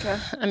didn't. Okay.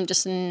 I'm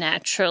just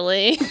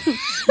naturally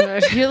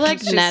You're like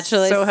She's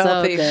naturally so so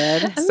healthy.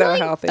 good. So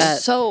healthy.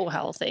 so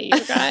healthy,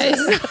 you guys.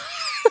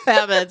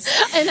 Habits.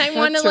 And I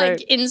want to That's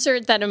right.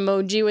 insert that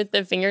emoji with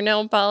the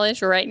fingernail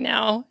polish right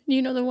now.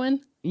 You know the one?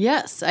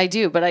 Yes, I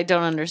do, but I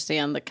don't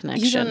understand the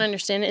connection. You don't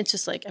understand it. It's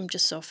just like I'm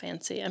just so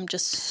fancy.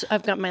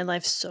 I've got my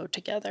life so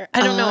together.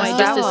 I don't know. Oh. I Is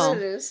just that what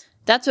it is?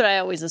 that's what I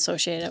always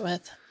associate it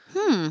with.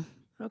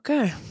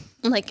 Okay.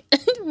 Like,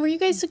 were you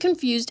guys so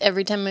confused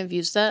every time I've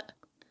used that?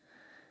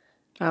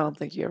 I don't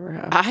think you ever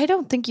have. I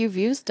don't think you've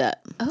used it.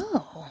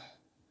 Oh,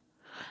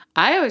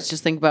 I always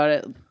just think about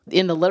it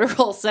in the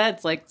literal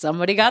sense, like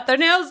somebody got their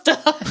nails done.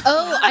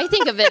 I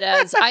think of it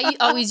as I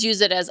always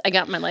use it as I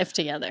got my life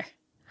together.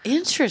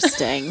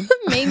 Interesting.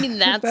 Maybe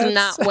that's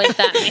not what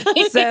that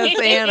means. Says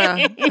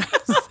Anna.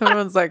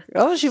 Someone's like,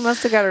 oh, she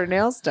must have got her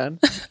nails done.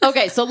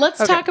 Okay, so let's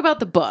talk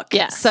about the book.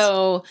 Yes.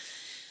 So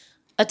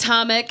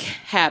Atomic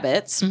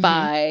Habits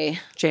by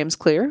James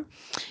Clear.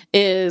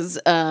 is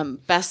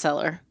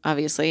bestseller,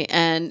 obviously.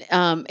 And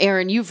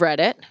Aaron, you've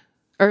read it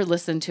or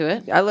listened to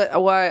it.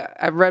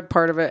 I read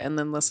part of it and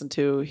then listened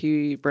to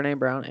Brene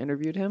Brown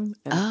interviewed him,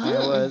 and I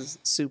was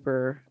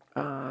super.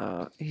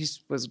 He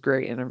was a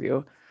great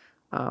interview.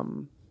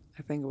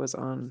 I think it was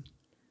on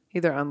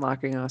either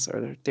Unlocking Us or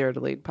the Dare to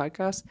Lead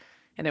podcast,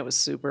 and it was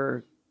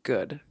super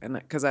good. And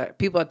because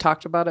people had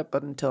talked about it,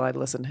 but until I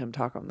listened to him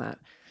talk on that,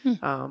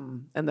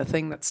 and the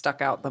thing that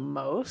stuck out the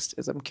most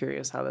is, I'm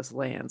curious how this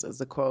lands, is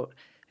the quote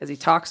as he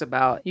talks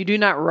about, you do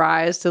not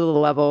rise to the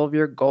level of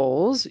your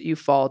goals, you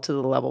fall to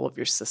the level of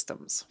your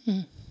systems.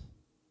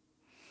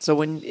 So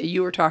when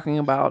you were talking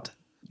about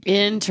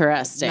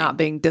Interesting. not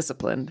being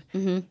disciplined,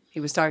 he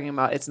was talking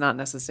about it's not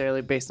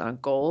necessarily based on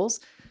goals.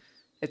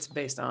 It's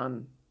based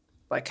on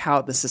like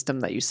how the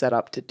system that you set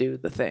up to do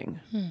the thing.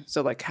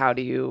 So like, how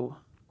do you,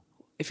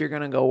 if you're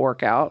going to go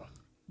work out,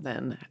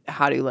 then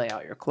how do you lay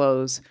out your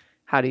clothes?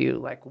 How do you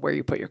like where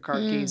you put your car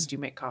keys? Do you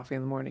make coffee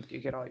in the morning? Do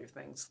you get all your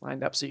things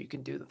lined up so you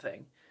can do the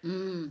thing?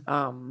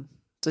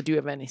 So do you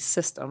have any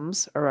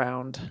systems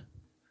around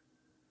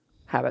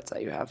habits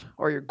that you have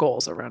or your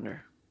goals around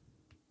her?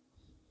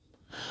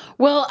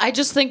 Well, I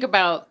just think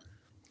about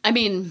I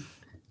mean,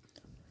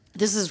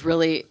 this is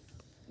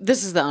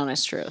the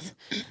honest truth.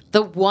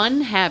 The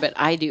one habit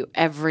I do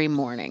every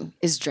morning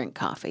is drink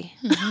coffee.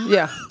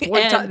 Yeah.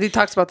 He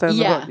talks about that in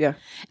the book. Yeah.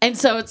 And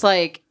so it's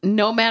like,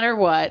 no matter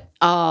what,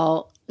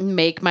 I'll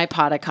make my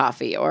pot of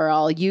coffee, or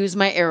I'll use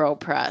my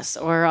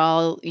AeroPress, or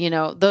I'll,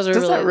 those are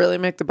Does that really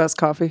make the best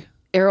coffee?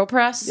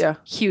 AeroPress? Yeah.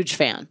 Huge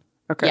fan.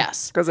 Okay.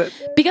 Yes.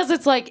 Because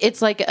it's like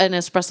an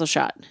espresso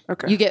shot.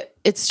 Okay.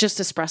 It's just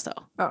espresso,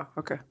 Oh,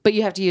 okay. but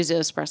you have to use the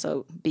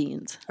espresso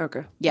beans.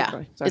 Okay. Yeah.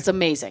 Okay. It's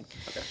amazing.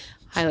 Okay.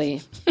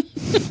 Highly.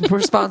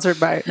 We're sponsored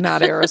by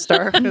not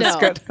Aerostar. It's No.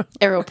 good.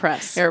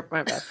 AeroPress.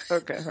 My bad.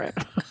 Okay. Right.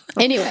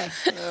 Anyway.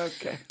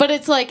 Okay. But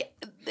it's like,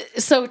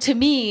 so to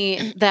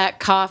me, that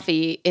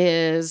coffee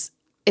is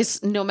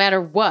no matter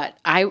what,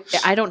 I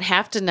don't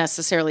have to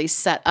necessarily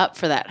set up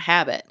for that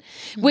habit,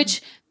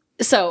 which,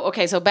 so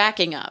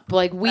backing up,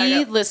 like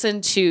we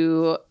listened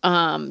to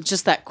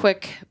just that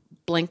quick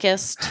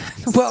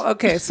Blinkist. Well,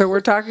 okay, so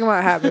we're talking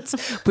about habits.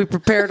 We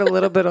prepared a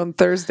little bit on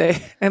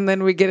Thursday, and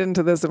then we get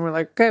into this, and we're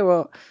like, okay,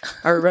 well,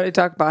 are we ready to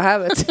talk about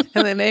habits?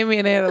 And then Amy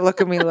and Anna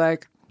look at me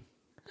like,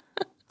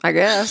 I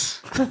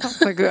guess.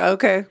 Like,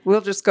 okay,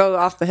 we'll just go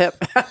off the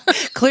hip.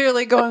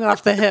 Clearly going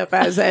off the hip,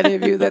 as any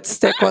of you that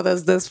stick with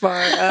us this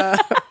far,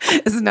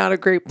 is not a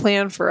great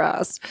plan for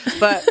us.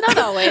 But Not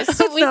always.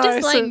 We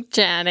just like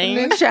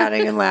chatting.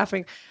 chatting and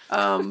laughing.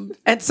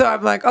 And so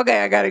I'm like,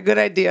 okay, I got a good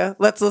idea.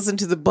 Let's listen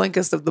to the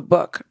Blinkist of the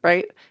book,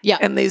 right? Yeah.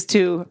 And these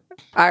two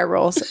eye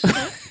rolls.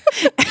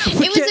 It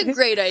was a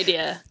great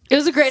idea. It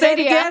was a great Say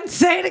idea. it again.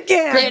 Say it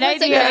again. Great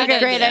That's a idea. great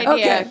Great idea.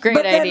 idea. Okay. Great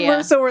but then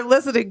idea. we're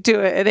listening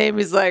to it, and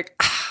Amy's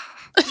like,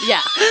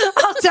 Yeah.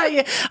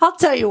 I'll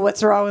tell you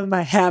what's wrong with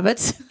my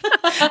habits.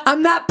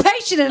 I'm not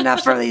patient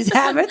enough for these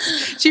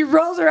habits. She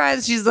rolls her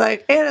eyes. She's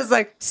like, Anna's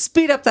like,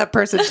 speed up that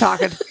person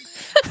talking.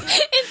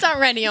 It's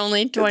already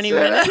only 20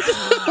 minutes.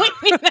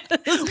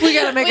 We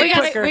gotta make it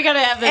quicker. We gotta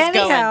have this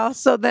Anyhow, going.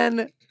 so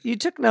then you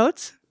took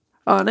notes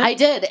on it. I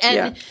did.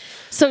 And Yeah.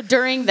 so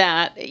during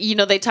that,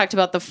 they talked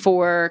about the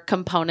 4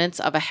 components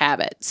of a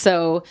habit.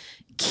 So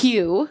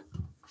cue,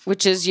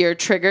 which is your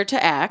trigger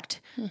to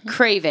act,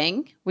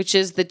 craving, which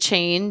is the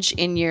change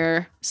in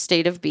your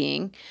state of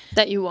being,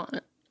 That you want.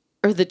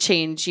 or the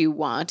change you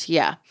want.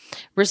 Yeah.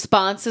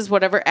 Response is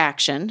whatever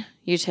action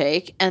you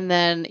take, and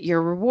then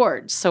your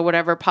rewards. So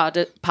whatever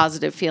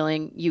positive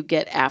feeling you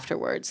get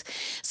afterwards.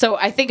 So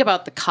I think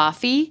about the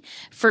coffee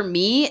for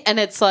me, and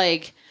it's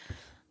like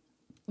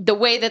the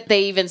way that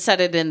they even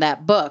said it in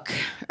that book,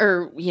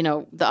 or,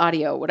 the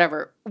audio,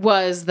 whatever,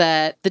 was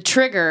that the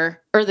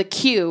trigger or the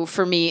cue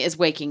for me is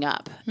waking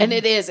up. And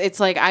it's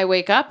like I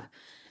wake up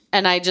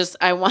and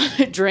I want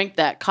to drink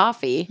that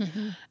coffee.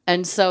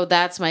 And so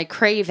that's my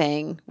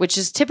craving, which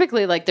is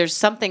typically like there's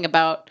something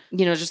about,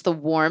 just the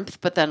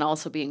warmth, but then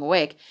also being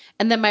awake.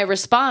 And then my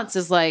response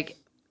is like,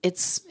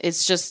 it's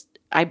just,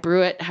 I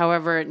brew it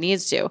however it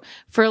needs to.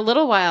 For a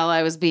little while,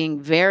 I was being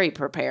very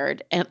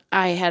prepared, and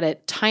I had a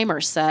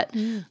timer set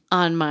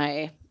on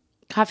my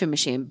coffee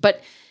machine.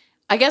 But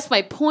I guess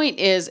my point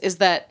is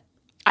that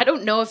I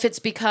don't know if it's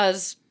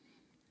because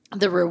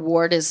the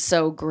reward is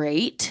so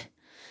great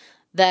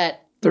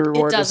that The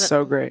reward is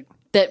so great.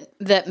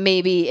 that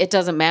maybe it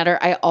doesn't matter.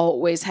 I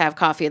always have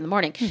coffee in the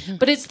morning,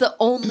 but it's the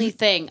only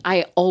thing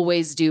I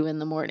always do in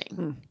the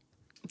morning.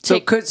 So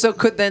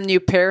could then you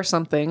pair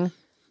something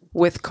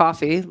with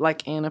coffee,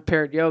 like Anna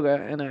paired yoga,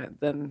 and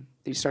then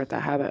you start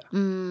that habit.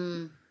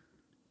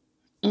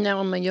 Now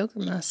I'm a yoga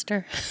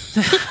master.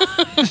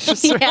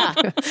 Yeah,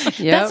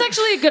 that's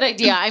actually a good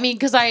idea. I mean,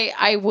 because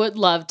I would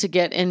love to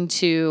get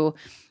into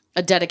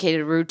a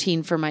dedicated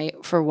routine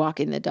for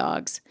walking the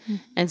dogs,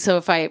 and so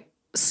if I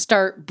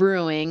start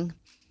brewing,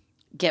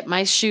 get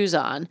my shoes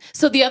on.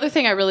 So the other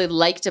thing I really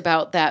liked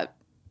about the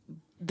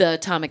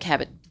Atomic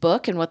Habit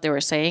book and what they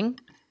were saying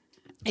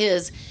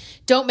is,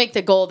 don't make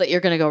the goal that you're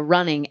going to go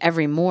running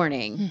every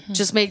morning.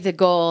 Just make the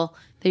goal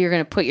that you're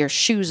going to put your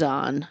shoes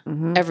on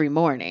every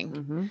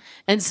morning.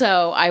 And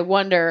so I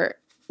wonder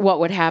what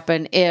would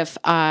happen if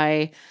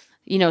I,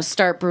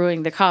 start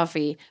brewing the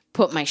coffee,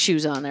 put my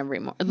shoes on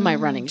my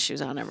running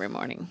shoes on every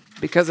morning.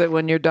 Because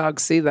when your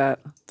dogs see that,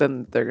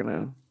 then they're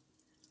gonna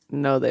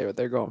know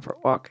they're going for a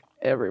walk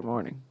every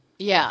morning.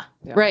 Yeah.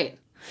 Right.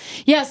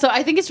 Yeah, so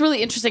I think it's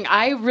really interesting.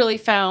 I really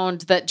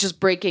found that just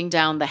breaking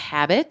down the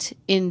habit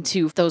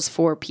into those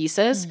 4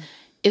 pieces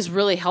is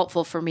really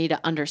helpful for me to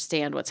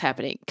understand what's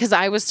happening. Because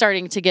I was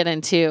starting to get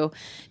into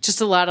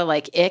just a lot of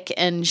like ick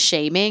and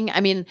shaming. I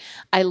mean,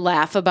 I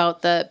laugh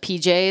about the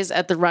PJs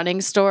at the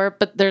running store,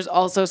 but there's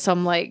also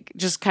some like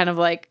just kind of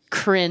like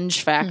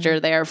cringe factor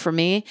there for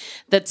me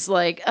that's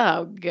like,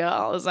 oh,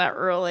 God, is that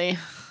really...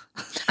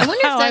 I wonder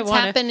if How I that's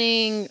wanna-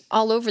 happening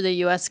all over the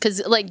U.S.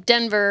 because, like,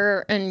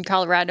 Denver and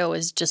Colorado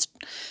is just,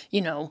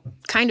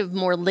 kind of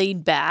more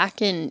laid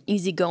back and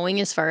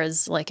easygoing as far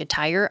as like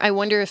attire. I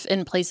wonder if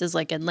in places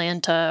like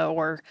Atlanta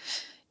or,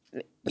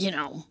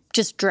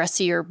 just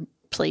dressier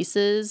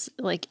places,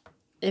 like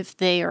if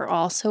they are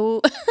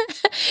also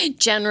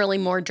generally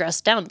more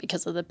dressed down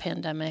because of the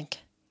pandemic.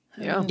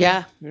 Yeah.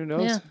 Yeah. Who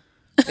knows? Yeah.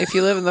 If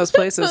you live in those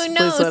places, Who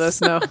please let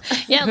knows? us know.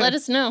 Yeah, let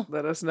us know.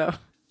 Let us know.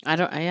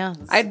 Yeah.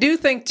 I do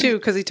think too,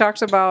 because he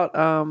talks about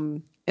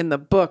in the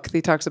book,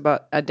 he talks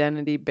about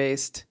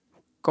identity-based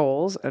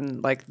goals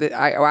and like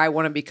I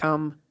want to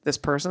become this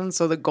person.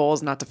 So the goal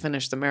is not to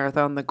finish the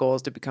marathon. The goal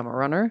is to become a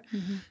runner,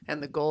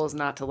 and the goal is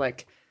not to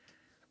like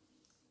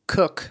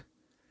cook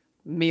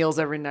meals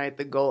every night.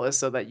 The goal is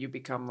so that you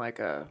become like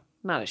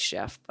not a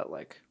chef, but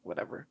like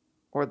whatever.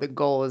 Or the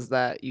goal is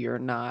that you're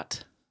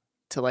not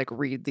to like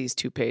read these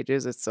 2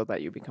 pages. It's so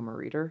that you become a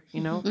reader,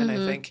 you know? And I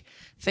think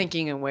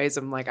thinking in ways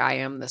of like, I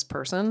am this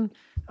person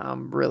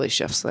really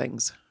shifts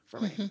things for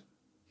me.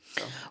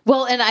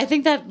 Well, and I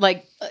think that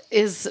like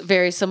is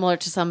very similar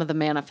to some of the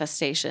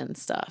manifestation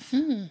stuff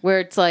where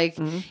it's like,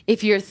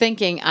 if you're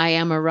thinking, I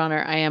am a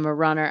runner, I am a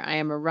runner, I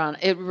am a runner.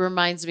 It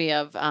reminds me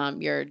of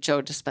your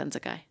Joe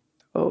Dispenza guy.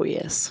 Oh,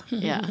 yes.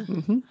 Yeah.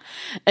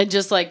 And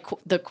just like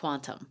the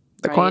quantum.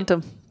 The right?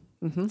 quantum.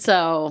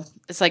 So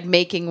it's like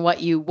making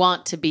what you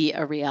want to be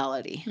a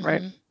reality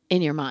Right.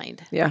 in your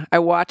mind. Yeah. I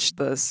watched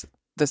this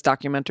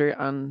documentary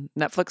on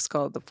Netflix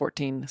called The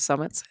 14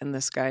 Summits, and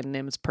this guy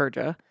named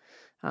Perja.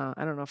 I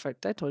don't know if I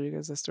told you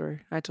guys this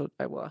story.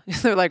 Well,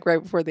 they're like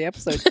right before the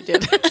episode you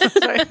did.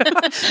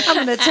 I'm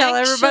going to tell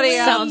everybody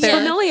out there.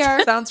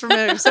 familiar. Sounds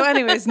familiar. So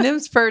anyways,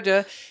 Nims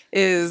Purja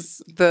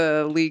is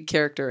the lead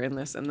character in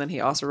this. And then he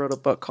also wrote a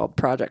book called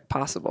Project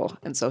Possible.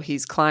 And so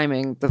he's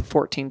climbing the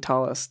 14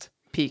 tallest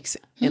peaks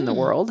in the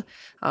world.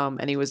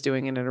 And he was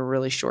doing it in a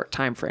really short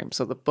time frame.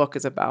 So the book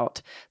is like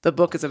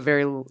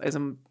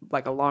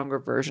a longer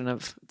version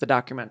of the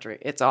documentary.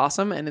 It's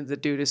awesome. And the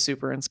dude is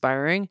super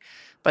inspiring,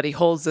 but he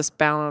holds this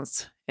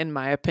balance, in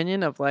my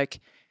opinion, of like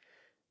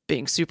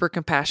being super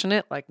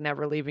compassionate, like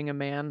never leaving a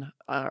man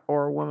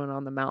or a woman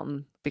on the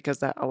mountain, because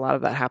that a lot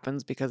of that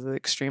happens because of the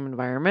extreme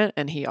environment.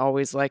 And he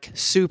always like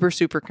super,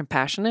 super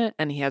compassionate.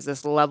 And he has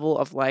this level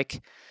of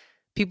like,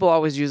 people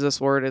always use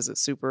this word as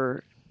it's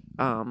super,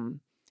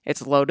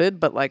 it's loaded,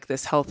 but like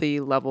this healthy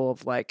level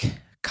of like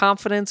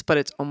confidence, but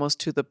it's almost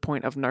to the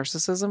point of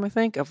narcissism, I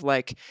think, of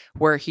like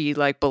where he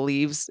like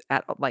believes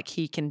at like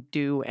he can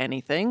do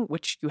anything,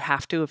 which you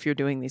have to if you're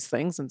doing these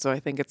things. And so I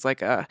think it's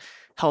like a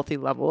healthy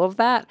level of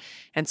that.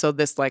 And so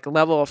this like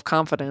level of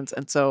confidence.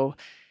 And so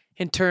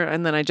in turn,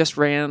 and then I just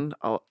ran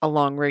a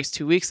long race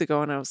 2 weeks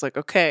ago, and I was like,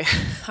 okay,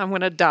 I'm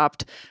going to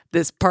adopt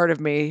this part of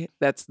me.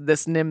 That's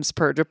this Nims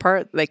Purja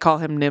part. They call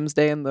him Nims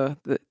Day, and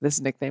this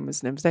nickname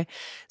is Nims Day.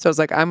 So I was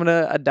like, I'm going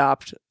to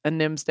adopt a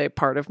Nims Day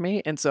part of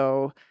me.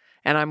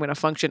 And I'm going to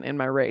function in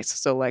my race.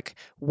 So like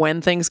when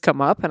things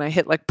come up, and I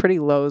hit like pretty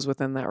lows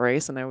within that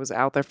race, and I was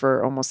out there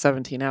for almost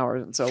 17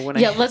 hours. And so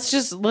let's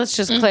just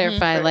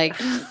clarify, like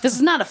this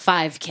is not a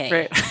 5K.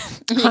 Right.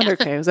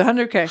 100K. It was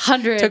 100K.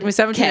 100 Took me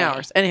 17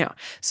 hours. Anyhow.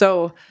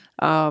 So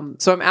I'm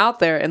out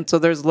there, and so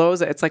there's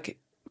lows. It's like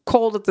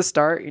cold at the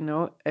start, you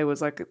know, it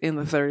was like in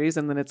the 30s,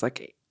 and then it's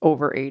like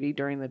over 80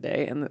 during the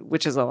day, and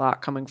which is a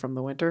lot coming from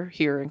the winter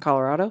here in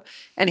Colorado.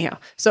 Anyhow,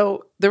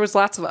 so there was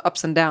lots of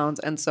ups and downs,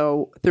 and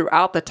so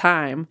throughout the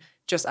time,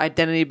 just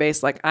identity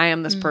based, like I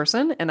am this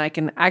person, and I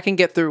can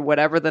get through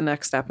whatever the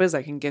next step is.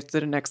 I can get to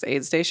the next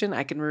aid station.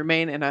 I can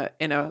remain in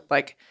a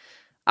like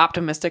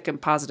optimistic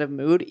and positive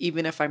mood,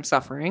 even if I'm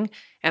suffering,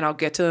 and I'll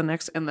get to the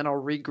next, and then I'll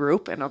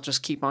regroup, and I'll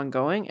just keep on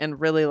going.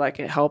 And really, like,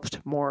 it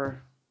helped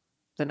more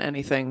than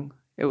anything.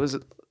 It was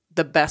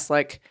the best,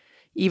 like,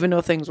 even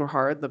though things were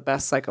hard, the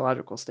best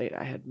psychological state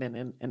I had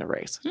been in a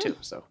race too.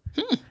 So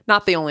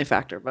not the only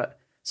factor, but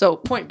so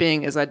point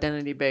being is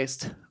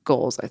identity-based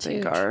goals, I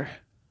think are,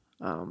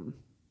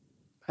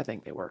 I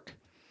think they work.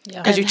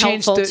 Yeah. And you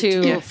change helpful the-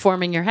 to yeah.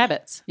 forming your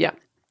habits. Yeah.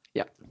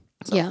 Yeah.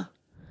 So, Yeah.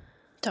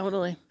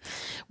 Totally.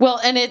 Well,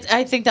 and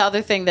I think the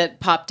other thing that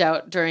popped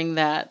out during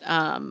that,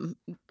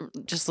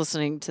 just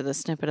listening to the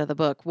snippet of the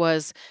book,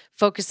 was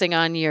focusing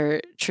on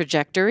your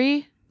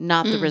trajectory,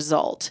 not the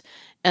result,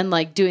 and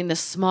like doing the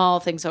small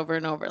things over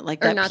and over,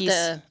 like Or that not piece.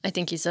 I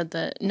think you said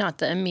not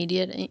the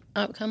immediate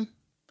outcome.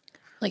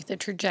 Like the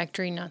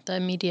trajectory, not the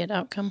immediate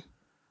outcome.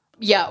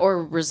 Yeah,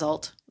 or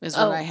result is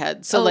what Oh. I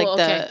had. So Oh, like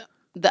okay.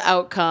 the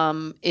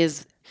outcome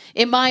is,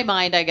 in my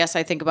mind, I guess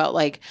I think about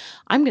like,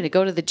 I'm going to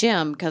go to the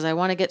gym because I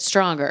want to get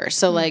stronger.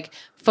 So like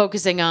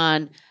focusing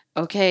on,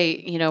 okay,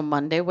 you know,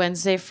 Monday,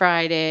 Wednesday,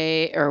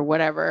 Friday, or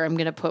whatever, I'm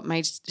going to put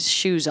my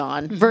shoes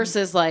on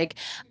versus like,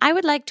 I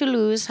would like to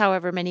lose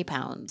however many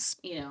pounds,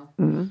 you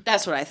know,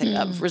 that's what I think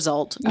of,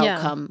 result, Yeah.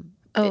 outcome,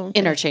 Oh, okay.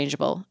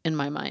 interchangeable in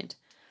my mind.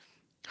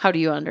 How do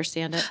you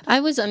understand it? I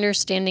was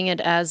understanding it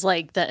as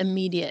like the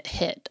immediate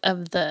hit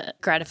of the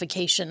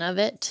gratification of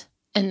it.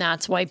 And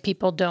that's why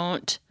people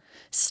don't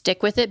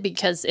stick with it,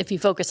 because if you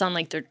focus on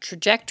like the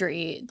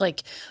trajectory,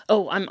 like,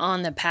 oh, I'm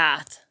on the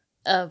path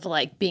of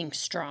like being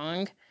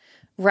strong,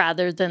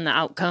 rather than the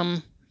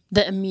outcome,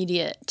 the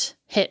immediate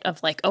hit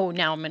of like, oh,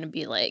 now I'm going to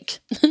be like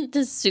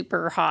this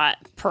super hot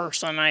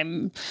person.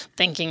 I'm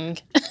thinking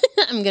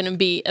I'm going to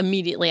be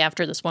immediately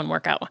after this one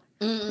workout.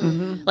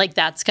 Like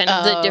that's kind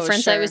of the Oh,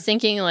 difference. I sure. was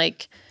thinking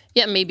like,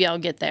 yeah, maybe I'll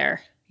get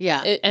there.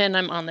 Yeah. And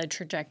I'm on the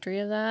trajectory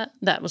of that.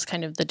 That was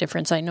kind of the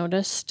difference I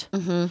noticed.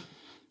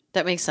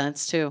 That makes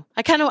sense too.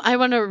 I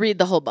want to read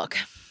the whole book.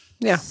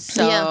 Yeah.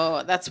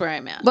 So that's where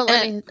I'm at. But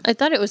I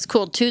thought it was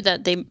cool too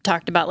that they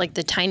talked about like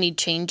the tiny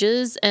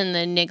changes and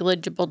the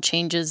negligible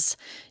changes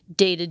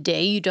day to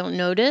day you don't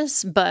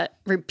notice, but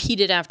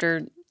repeated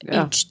after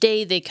each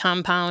day they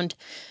compound,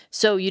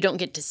 so you don't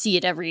get to see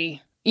it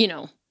every,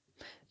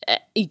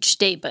 each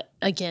day, but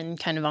again,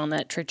 kind of on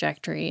that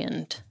trajectory,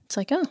 and it's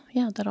like, oh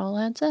yeah, that all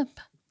adds up.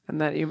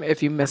 And that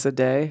if you miss a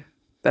day,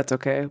 that's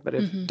okay. But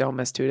if don't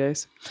miss 2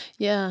 days.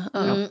 Yeah.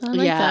 I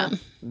like that.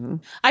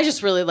 I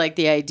just really like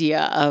the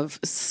idea of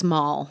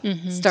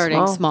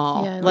starting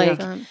small. Yeah, I like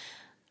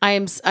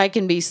that. I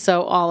can be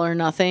so all or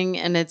nothing,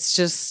 and it's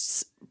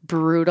just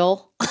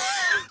brutal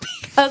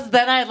because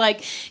then I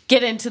like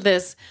get into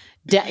this,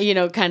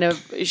 kind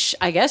of,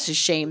 I guess, a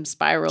shame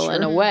spiral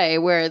in a way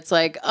where it's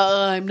like,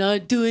 oh, I'm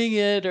not doing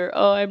it, or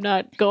oh, I'm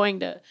not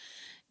going to,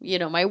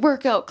 my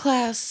workout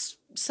class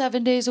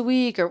 7 days a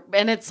week,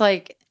 and it's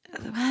like,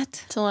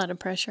 what? It's a lot of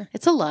pressure.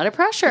 It's a lot of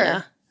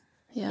pressure.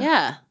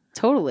 Yeah.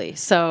 Totally.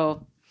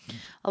 So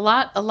a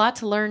lot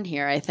to learn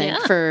here, I think,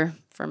 for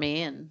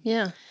me and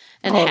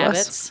All of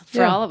habits us.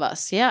 for all of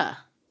us. Yeah.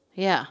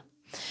 Yeah.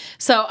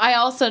 So I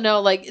also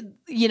know,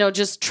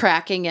 just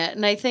tracking it.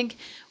 And I think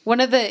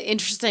one of the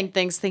interesting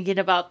things thinking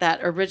about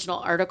that original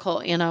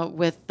article, Anna,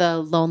 with the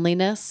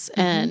loneliness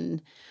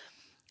and,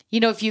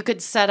 if you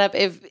could set up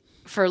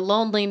for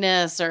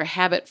loneliness or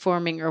habit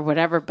forming or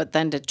whatever, but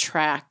then to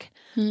track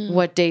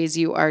what days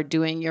you are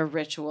doing your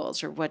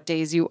rituals or what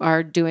days you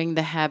are doing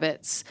the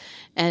habits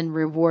and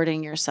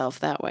rewarding yourself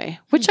that way,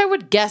 which I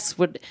would guess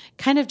would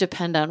kind of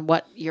depend on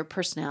what your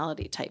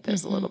personality type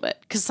is a little bit.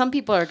 Because some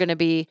people are going to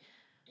be,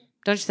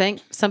 don't you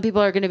think? Some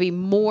people are going to be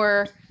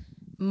more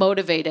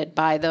motivated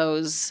by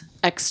those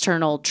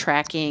external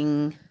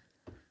tracking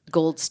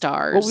gold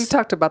stars. Well, we've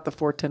talked about the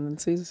 4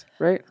 tendencies,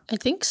 right? I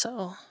think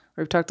so.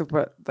 We've talked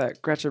about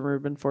that Gretchen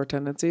Rubin 4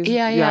 tendencies.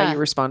 Yeah. How you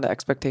respond to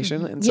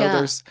expectation. And so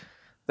there's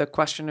the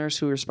questioners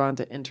who respond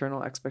to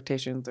internal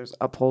expectations. There's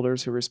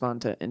upholders who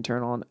respond to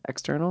internal and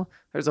external.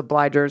 There's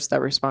obligers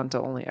that respond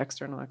to only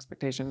external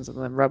expectations, and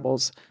then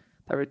rebels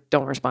that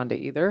don't respond to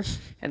either.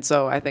 And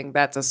so I think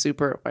that's a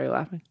super. Why are you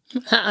laughing?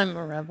 I'm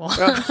a rebel.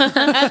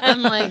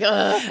 I'm like,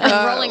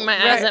 I'm rolling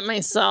my eyes at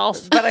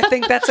myself. But I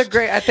think that's a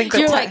great. I think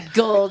You're that's like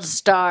gold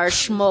star,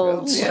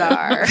 schmold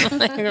star.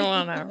 Like,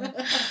 whatever.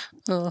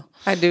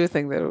 I do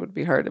think that it would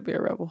be hard to be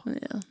a rebel.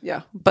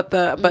 Yeah.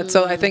 But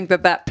so I think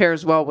that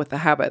pairs well with the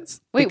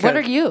habits. Wait, what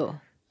are you?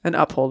 An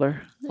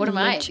upholder, What am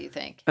I, do you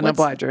think? an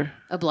obliger,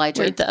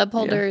 Obliger. Wait, the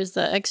upholder is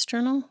the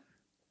external?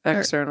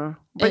 external.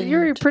 But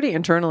you're pretty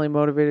internally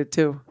motivated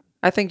too.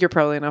 I think you're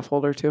probably an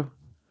upholder too.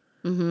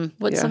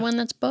 What's the one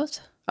that's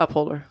both?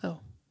 Upholder.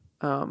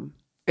 Oh.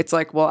 It's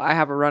like, well, I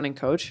have a running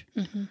coach,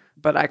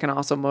 but I can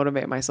also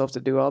motivate myself to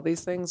do all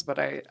these things, but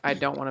I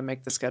don't want to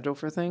make the schedule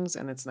for things,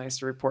 and it's nice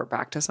to report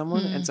back to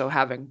someone. And so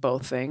having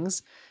both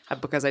things,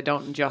 because I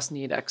don't just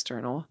need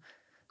external,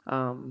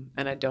 and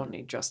I don't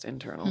need just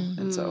internal.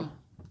 And so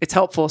it's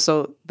helpful.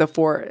 So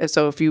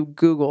if you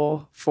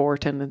Google 4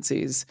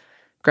 tendencies,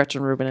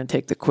 Gretchen Rubin, and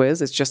take the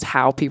quiz, it's just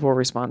how people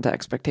respond to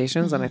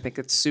expectations. And I think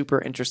it's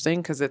super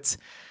interesting because it's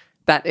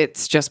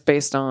just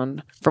based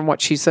on, from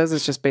what she says,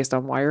 it's just based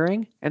on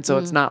wiring. And so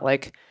it's not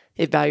like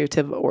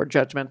evaluative or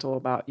judgmental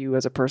about you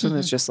as a person.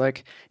 It's just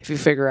like, if you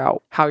figure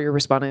out how you're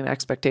responding to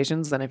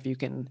expectations, then if you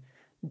can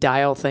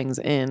dial things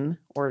in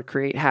or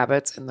create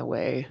habits in the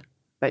way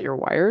that you're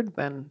wired,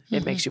 then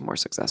it makes you more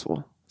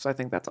successful. So I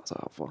think that's also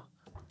helpful.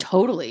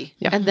 Totally.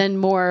 Yeah. And then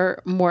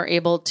more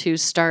able to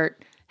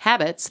start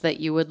habits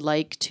that you would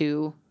like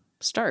to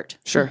start.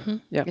 Sure.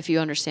 Yeah. If you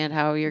understand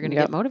how you're going to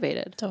get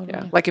motivated. Totally.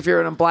 Yeah. Like if you're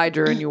an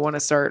obliger and you want to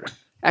start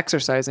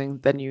exercising,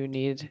 then you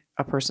need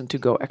a person to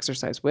go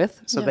exercise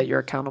with so that you're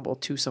accountable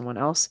to someone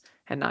else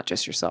and not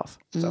just yourself.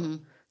 So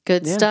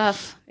Good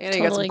stuff. Anna,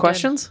 you got some Totally good.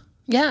 questions?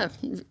 Yeah.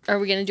 Are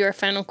we going to do our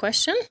final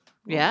question?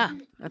 Yeah.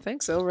 I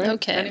think so, right?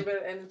 Okay.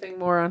 Anything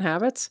more on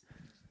habits?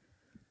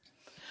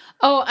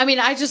 Oh, I mean,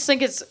 I just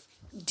think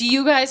do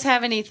you guys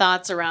have any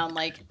thoughts around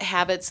like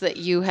habits that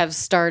you have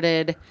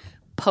started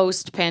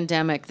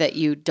post-pandemic that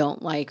you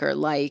don't like,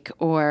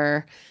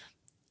 or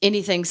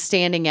anything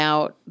standing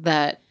out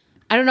that,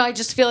 I don't know, I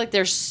just feel like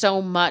there's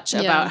so much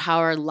about how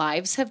our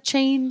lives have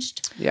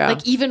changed. Yeah.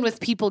 Like even with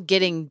people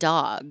getting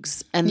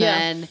dogs and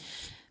then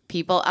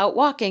people out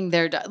walking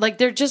their dog. Like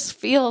there just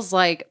feels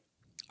like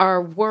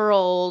our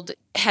world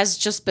has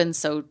just been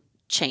so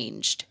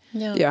changed.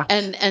 Yeah.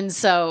 And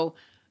so,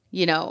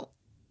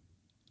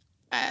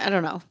 I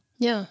don't know.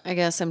 Yeah. I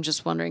guess I'm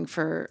just wondering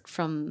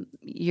from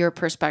your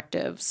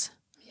perspectives.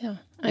 Yeah.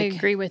 I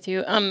agree with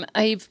you.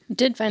 I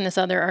did find this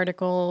other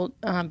article,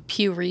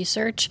 Pew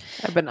Research.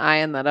 I've been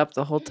eyeing that up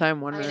the whole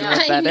time, wondering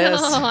what that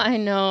is. I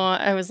know.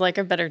 I was like,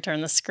 I better turn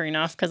the screen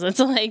off because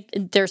it's like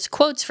there's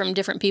quotes from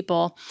different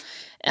people.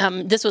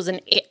 This was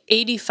an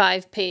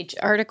 85-page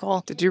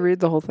article. Did you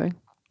read the whole thing?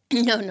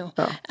 No.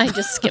 Oh. I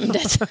just skimmed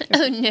it.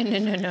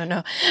 Oh,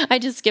 no. I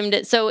just skimmed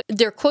it. So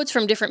there are quotes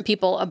from different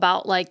people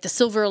about like the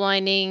silver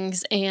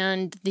linings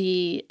and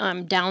the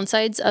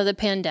downsides of the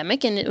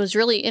pandemic. And it was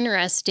really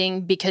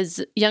interesting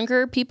because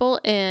younger people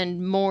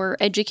and more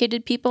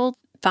educated people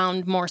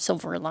found more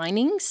silver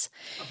linings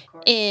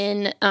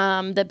in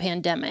the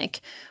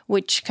pandemic,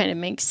 which kind of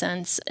makes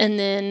sense. And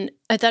then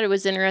I thought it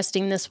was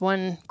interesting. This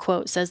one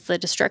quote says, "The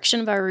destruction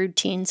of our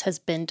routines has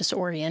been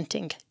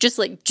disorienting."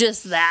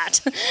 Just that.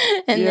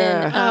 And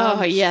then,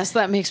 Oh, yes,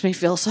 that makes me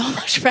feel so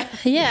much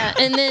better. yeah.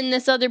 And then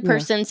this other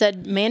person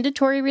said,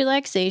 "Mandatory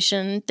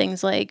relaxation,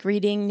 things like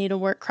reading,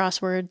 needlework,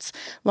 crosswords,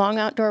 long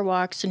outdoor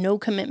walks, no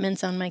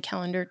commitments on my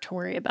calendar to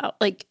worry about."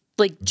 Like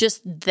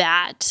just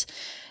that.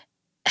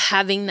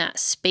 Having that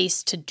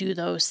space to do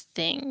those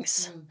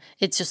things.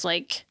 It's just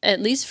like,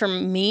 at least for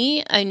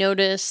me, I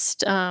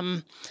noticed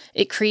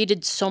it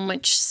created so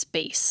much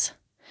space,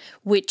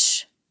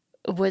 which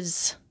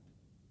was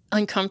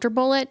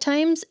uncomfortable at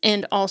times.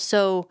 And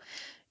also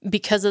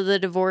because of the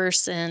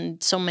divorce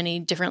and so many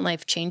different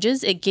life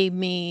changes, it gave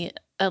me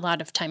a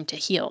lot of time to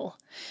heal,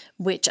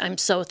 which I'm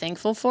so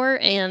thankful for.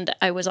 And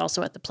I was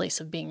also at the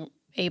place of being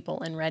able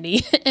and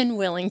ready and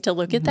willing to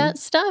look at that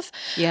stuff.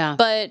 Yeah.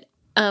 But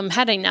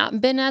had I not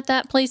been at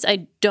that place,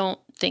 I don't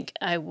think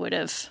I would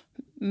have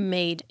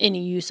made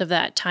any use of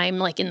that time,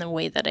 like in the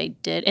way that I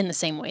did, in the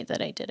same way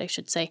that I did, I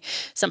should say.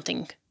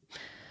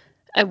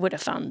 I would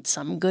have found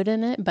some good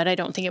in it, but I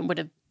don't think it would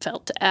have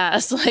felt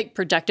as like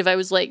productive. I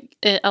was like,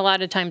 a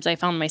lot of times I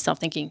found myself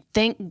thinking,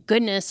 thank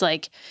goodness,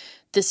 like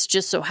this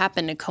just so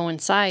happened to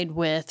coincide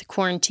with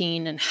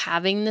quarantine and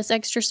having this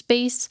extra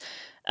space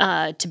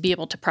to be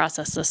able to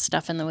process this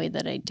stuff in the way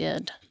that I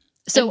did.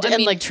 So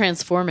and like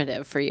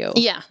transformative for you.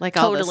 Yeah, like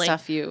all the totally.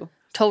 stuff you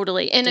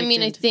Totally. And I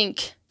mean, I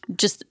think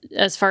just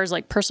as far as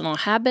like personal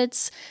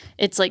habits,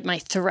 it's like my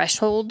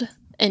threshold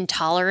and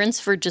tolerance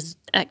for just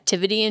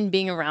activity and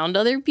being around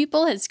other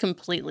people has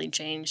completely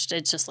changed.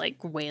 It's just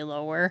like way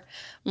lower.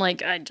 I'm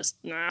like, I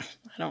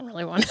don't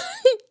really want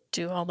to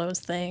do all those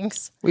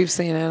things. We've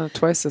seen Anna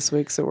twice this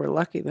week, so we're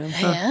lucky then.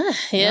 Huh?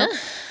 Yeah.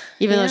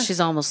 even though she's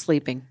almost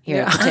sleeping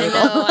here at the I table.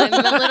 know. I'm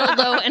a little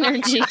low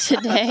energy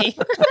today.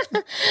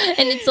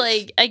 And it's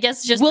like, I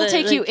guess just We'll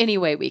take you any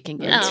way we can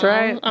get. That's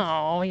right.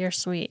 Oh, you're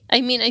sweet.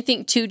 I mean, I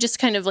think too, just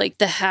kind of like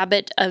the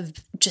habit of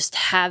just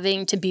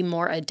having to be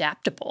more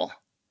adaptable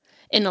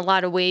in a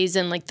lot of ways,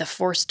 and like the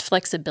forced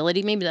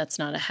flexibility. Maybe that's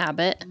not a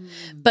habit,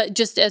 but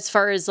just as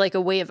far as like a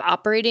way of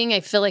operating, I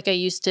feel like I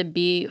used to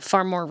be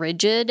far more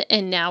rigid,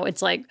 and now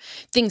it's like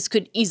things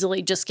could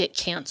easily just get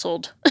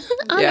canceled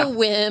on a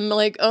whim.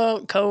 Like,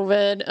 oh,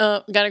 COVID,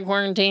 oh, got to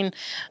quarantine,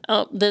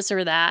 oh, this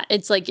or that.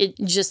 It's like it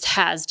just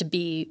has to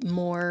be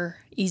more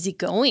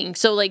easygoing.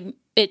 So like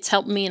it's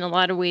helped me in a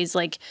lot of ways,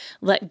 like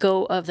let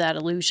go of that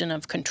illusion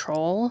of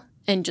control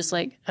and just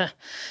like,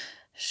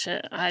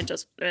 shit,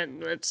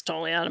 it's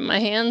totally out of my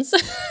hands.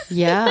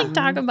 Yeah. Like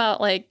talk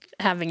about like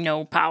having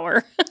no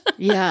power.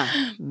 Yeah.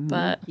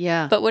 But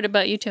Yeah. but what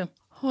about you two?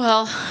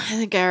 Well, I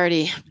think I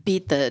already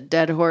beat the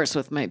dead horse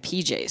with my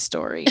PJ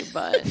story,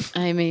 but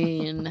I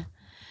mean,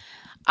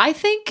 I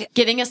think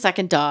getting a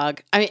second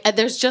dog, I mean,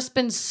 there's just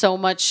been so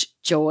much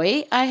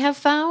joy I have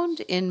found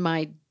in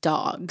my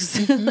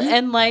dogs.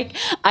 And like,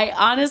 I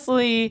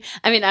honestly,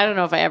 I mean, I don't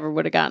know if I ever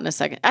would have gotten a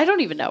second. I don't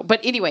even know. But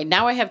anyway,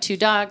 now I have 2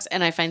 dogs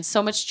and I find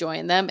so much joy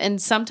in them.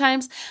 And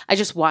sometimes I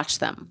just watch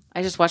them.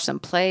 I just watch them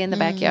play in the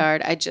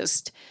backyard. I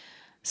just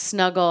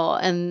snuggle.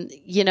 And,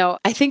 you know,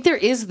 I think there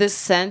is this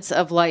sense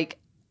of like,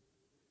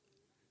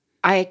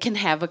 I can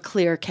have a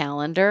clear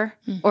calendar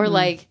or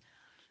like,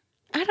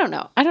 I don't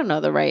know.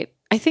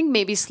 I think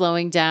maybe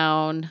slowing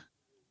down.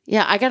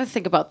 Yeah, I got to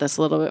think about this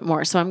a little bit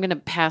more. So I'm going to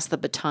pass the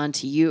baton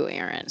to you,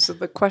 Aaron. So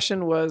the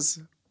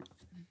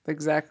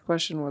exact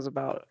question was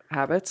about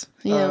habits.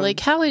 Yeah, like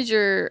how has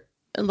your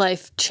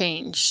life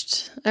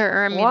changed?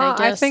 Or I mean, Well, I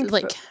I guess think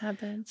like that-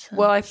 habits.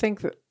 Well, I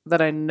think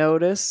that I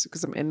notice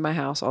because I'm in my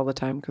house all the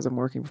time because I'm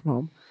working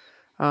from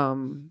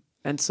home.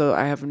 And so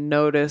I have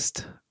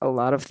noticed a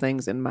lot of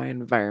things in my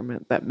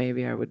environment that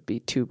maybe I would be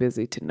too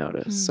busy to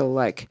notice. So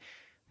like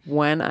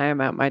when I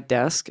am at my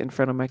desk in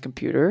front of my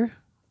computer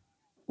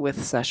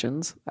with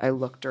sessions, I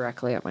look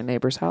directly at my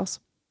neighbor's house.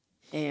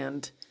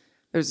 And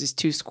there's these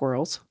 2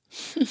 squirrels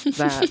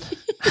that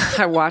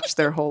I watch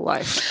their whole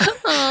life.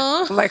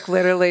 Like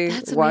literally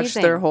watch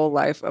amazing. their whole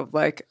life of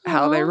like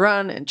how they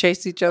run and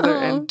chase each other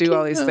and do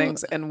all these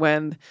things. And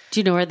when Do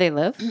you know where they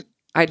live?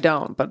 I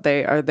don't, but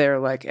they are there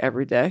like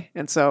every day.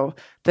 And so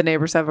the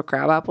neighbors have a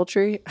crabapple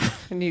tree,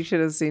 and you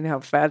should have seen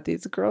how fat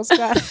these girls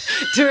got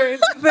during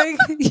the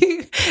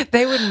thing.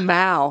 They would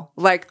mow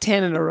like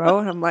 10 in a row.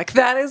 And I'm like,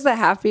 that is the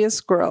happiest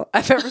squirrel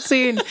I've ever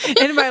seen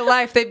in my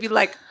life. They'd be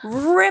like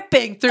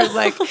ripping through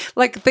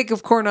like think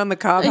of Corn on the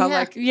Cob, how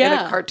like in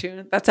a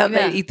cartoon. That's how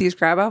they eat these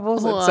crab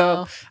apples. And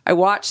so I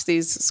watch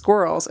these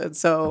squirrels. And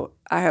so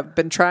I have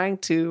been trying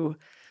to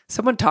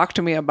someone talked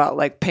to me about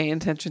like paying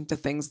attention to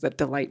things that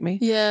delight me.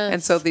 Yeah.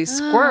 And so these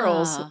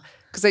squirrels,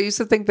 because I used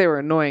to think they were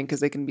annoying because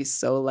they can be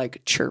so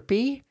like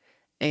chirpy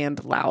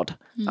and loud.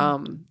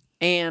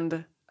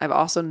 And I've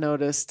also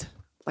noticed,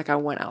 like I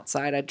went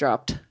outside,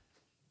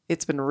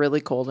 it's been really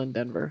cold in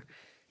Denver,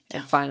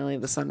 and finally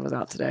the sun was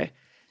out today.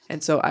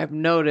 And so I've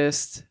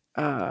noticed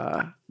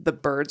the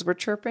birds were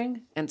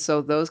chirping. And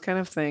so those kind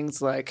of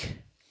things, like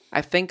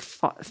I think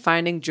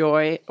finding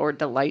joy or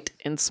delight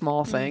in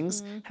small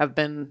things have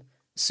been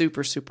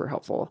super, super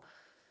helpful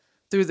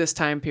through this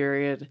time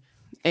period.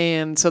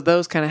 And so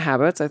those kind of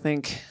habits I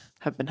think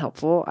have been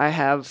helpful. I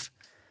have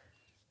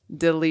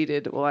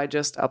I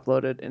just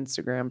uploaded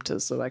Instagram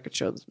so that I could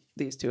show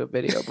these two a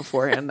video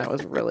beforehand. That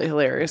was really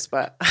hilarious.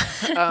 But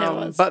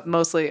but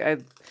mostly I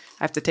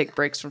have to take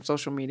breaks from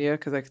social media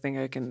because I think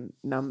I can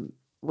numb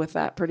with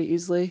that pretty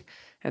easily.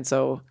 And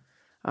so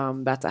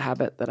that's a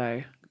habit that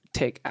I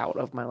take out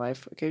of my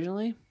life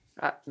occasionally.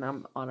 And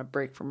I'm on a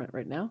break from it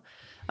right now.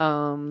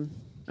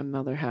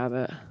 Another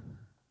habit,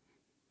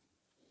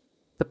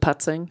 the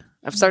putzing.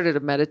 I've started to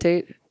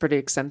meditate pretty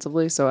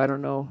extensively, so I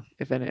don't know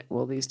if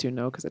these two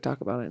know because I talk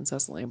about it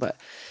incessantly. But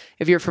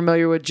if you're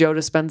familiar with Joe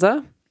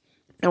Dispenza,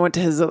 I went to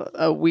his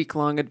a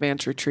week-long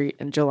advanced retreat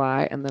in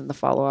July and then the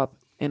follow-up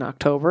in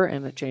October,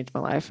 and it changed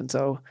my life. And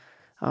so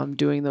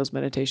doing those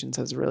meditations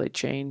has really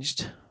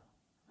changed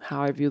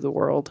how I view the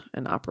world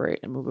and operate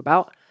and move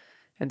about.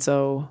 And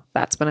so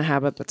that's been a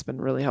habit that's been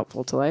really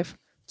helpful to life.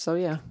 So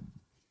yeah,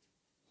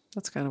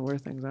 that's kind of where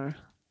things are.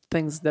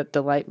 Things that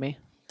delight me.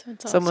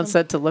 That's Someone awesome.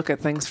 said to look at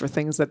things for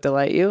things that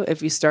delight you.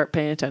 If you start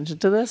paying attention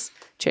to this,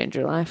 change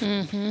your life.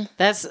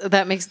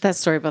 That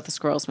story about the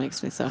squirrels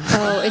makes me so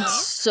happy. Oh, it's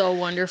so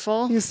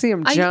wonderful. You see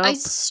them jump. I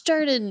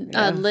started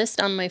a list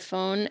on my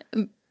phone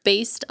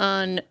based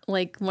on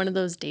like one of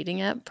those dating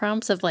app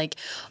prompts of like,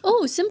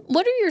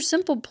 what are your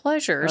simple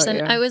pleasures? Oh, and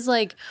yeah. I was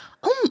like,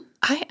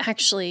 I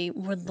actually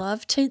would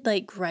love to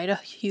like write a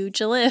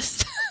huge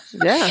list.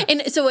 Yeah.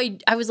 And so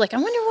I was like, I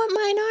wonder what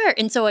mine are.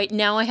 And so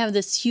now I have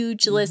this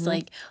huge list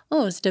like,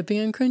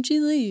 stepping on crunchy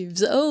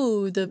leaves.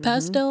 The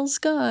pastel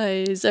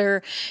skies,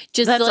 or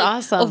just That's like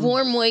awesome. a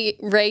warm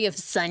ray of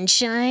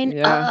sunshine.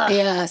 Yeah.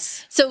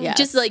 Yes. So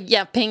just like,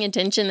 paying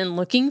attention and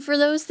looking for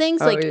those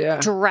things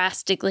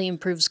drastically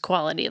improves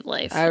quality of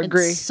life. I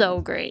agree. It's so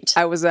great.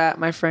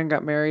 My friend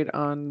got married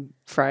on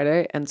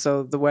Friday, and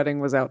so the wedding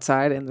was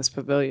outside in this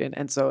pavilion,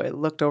 and so it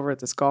looked over at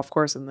this golf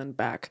course and then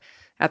back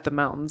at the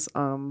mountains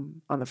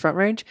on the Front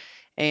Range.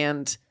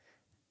 And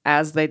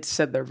as they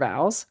said their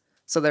vows,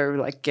 so they were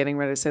like getting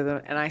ready to say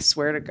them, and I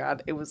swear to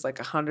God, it was like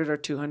 100 or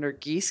 200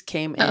 geese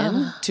came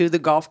in to the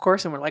golf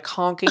course and were like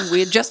honking.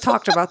 We had just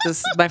talked about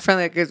this. My friend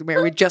that gets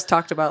married, we just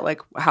talked about like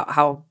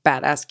how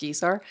badass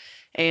geese are.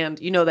 And,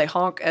 they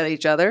honk at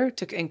each other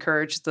to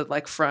encourage the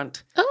like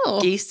front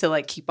geese to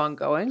like keep on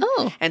going.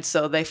 And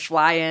so they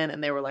fly in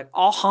and they were like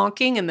all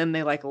honking, and then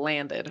they like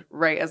landed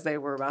right as they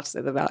were about to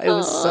say the vow. It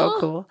was so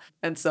cool.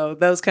 And so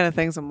those kind of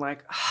things, I'm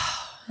like,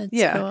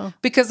 That's cool.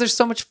 because there's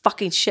so much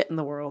fucking shit in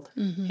the world.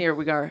 Here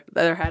we are.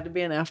 There had to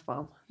be an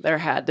F-bomb. There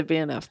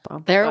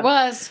it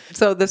was.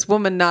 So this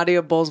woman,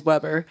 Nadia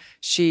Bowles-Weber,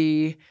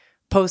 she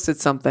posted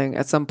something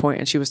at some point,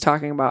 and she was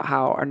talking about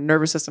how our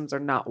nervous systems are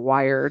not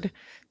wired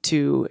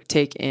to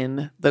take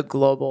in the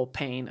global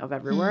pain of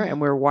everywhere,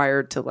 and we're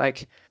wired to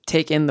like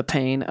take in the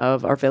pain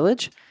of our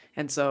village.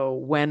 And so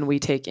when we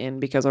take in,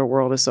 because our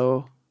world is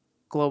so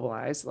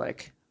globalized,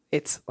 like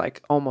it's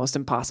like almost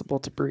impossible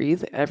to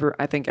breathe.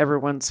 I think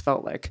everyone's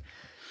felt like,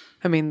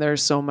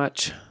 there's so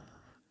much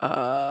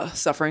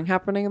suffering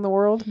happening in the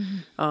world.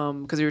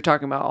 Because we were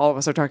talking about, all of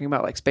us are talking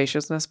about like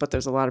spaciousness, but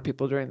there's a lot of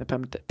people during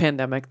the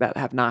pandemic that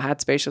have not had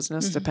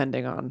spaciousness,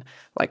 depending on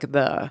like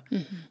the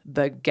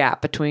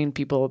gap between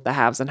people, the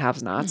haves and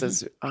have-nots,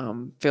 is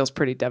feels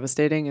pretty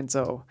devastating. And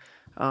so,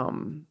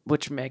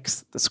 which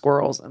makes the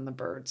squirrels and the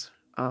birds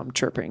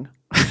chirping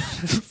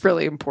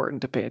really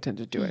important to pay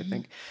attention to, I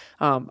think.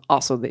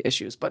 Also the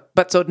issues, but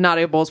so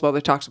Nadia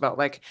Bowles-Weber talks about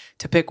like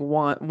to pick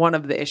one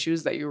of the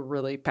issues that you're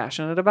really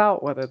passionate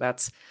about, whether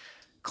that's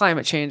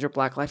climate change or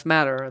Black Lives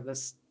Matter or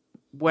this,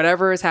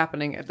 whatever is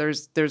happening.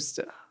 There's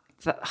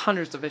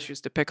hundreds of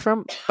issues to pick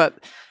from,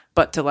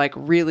 but to like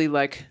really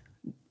like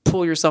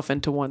pull yourself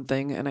into one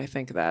thing. And I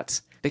think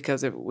that's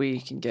because we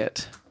can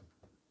get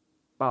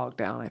bogged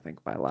down, I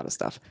think, by a lot of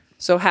stuff.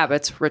 So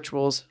habits,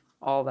 rituals,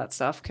 all that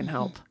stuff can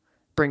help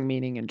bring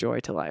meaning and joy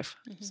to life.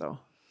 So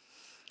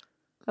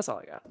that's all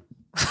I got.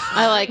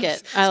 I like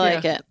it. I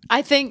like it.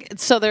 I think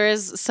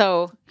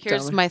so.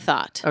 Here's my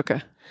thought.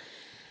 Okay.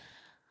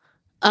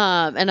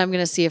 And I'm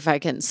going to see if I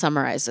can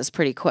summarize this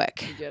pretty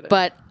quick. get it.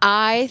 But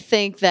I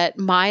think that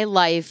my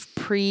life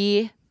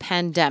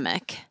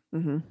pre-pandemic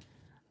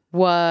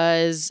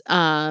was,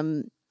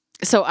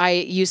 so I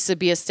used to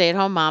be a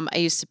stay-at-home mom. I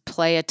used to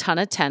play a ton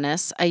of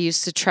tennis. I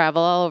used to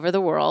travel all over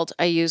the world.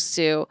 I used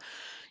to,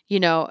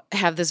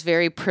 have this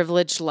very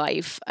privileged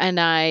life. And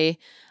I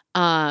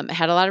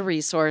had a lot of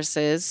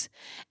resources.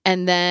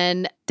 And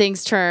then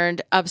things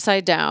turned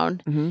upside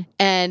down.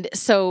 And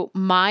so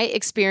my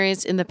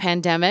experience in the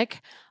pandemic,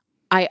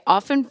 I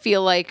often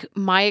feel like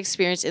my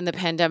experience in the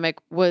pandemic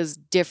was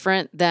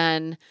different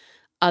than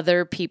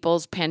other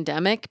people's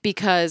pandemic,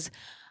 because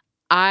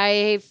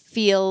I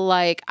feel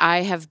like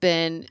I have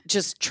been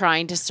just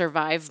trying to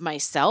survive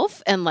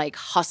myself and like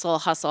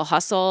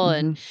hustle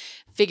and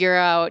figure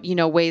out,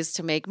 ways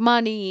to make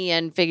money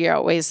and figure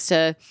out ways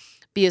to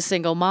be a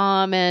single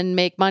mom and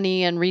make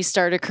money and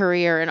restart a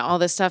career and all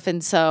this stuff.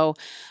 And so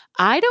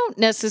I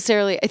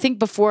think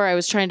before I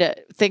was trying to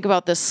think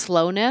about the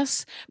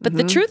slowness, but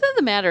the truth of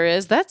the matter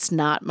is that's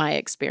not my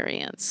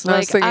experience. I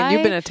was thinking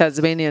you've been a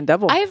Tasmanian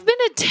devil. I've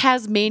been a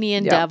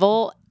Tasmanian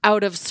devil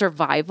out of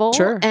survival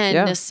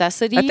and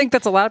necessity. I think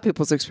that's a lot of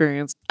people's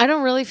experience. I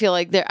don't really feel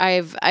like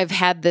I've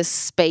had this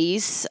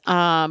space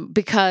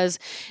because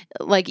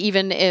like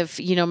even if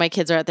my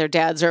kids are at their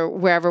dad's or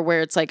wherever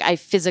where it's like I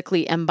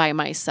physically am by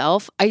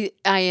myself, I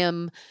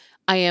am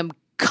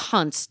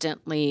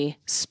constantly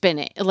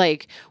spinning,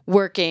 like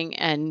working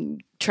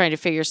and trying to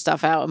figure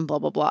stuff out and blah,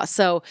 blah, blah.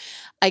 So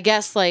I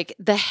guess like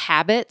the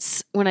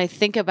habits, when I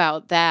think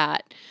about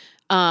that,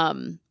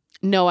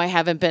 no, I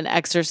haven't been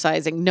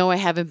exercising. No, I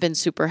haven't been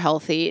super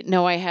healthy.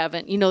 No, I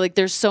haven't, like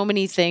there's so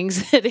many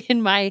things that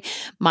in my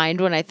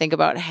mind, when I think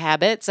about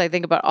habits, I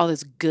think about all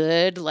this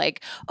good, like,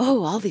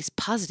 oh, all these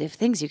positive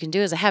things you can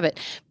do as a habit.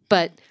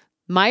 But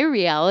my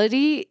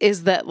reality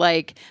is that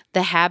like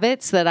the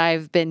habits that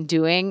I've been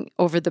doing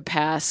over the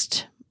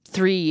past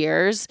 3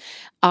 years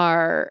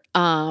are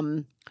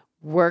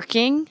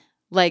working,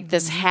 like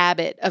this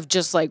habit of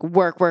just like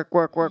work, try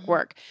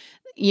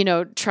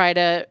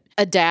to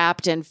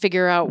adapt and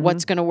figure out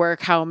what's going to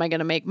work. How am I going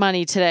to make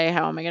money today?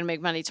 How am I going to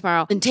make money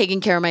tomorrow? And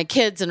taking care of my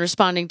kids and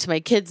responding to my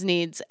kids'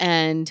 needs.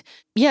 And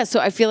yeah, so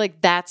I feel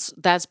like that's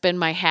been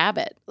my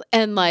habit.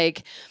 And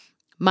like,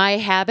 my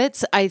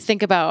habits, I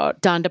think about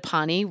Don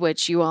DePani,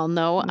 which you all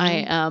know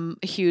I am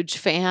a huge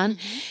fan.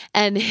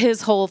 And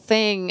his whole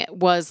thing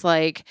was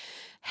like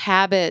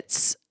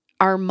habits,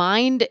 our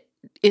mind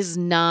is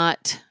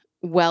not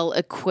well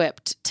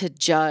equipped to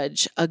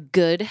judge a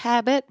good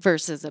habit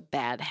versus a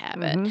bad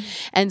habit.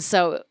 And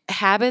so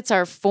habits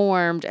are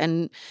formed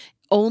and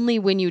only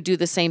when you do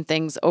the same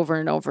things over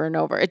and over and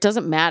over. It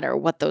doesn't matter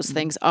what those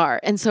things are.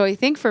 And so I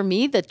think for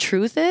me, the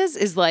truth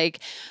is like,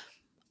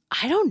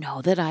 I don't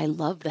know that I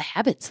love the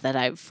habits that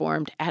I've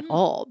formed at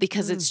all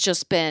because it's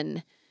just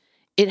been,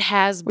 it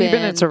has been. We've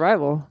been in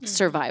survival.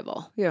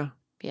 Survival. Yeah.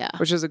 Yeah.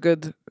 Which is a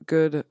good,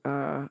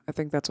 I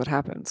think that's what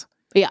happens.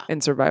 Yeah. In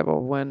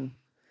survival when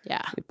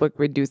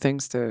we do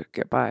things to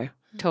get by.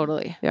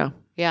 Totally. Yeah.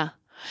 Yeah.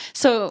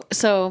 So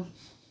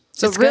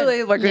really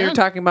good. Like when you're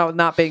talking about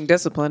not being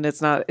disciplined,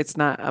 it's not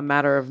a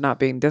matter of not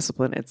being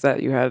disciplined. It's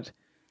that you had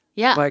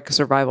like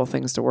survival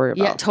things to worry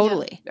about. Yeah,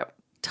 totally. Yep.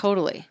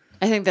 Totally.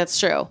 I think that's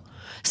true.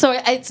 So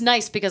it's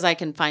nice because I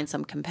can find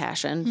some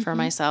compassion for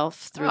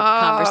myself through the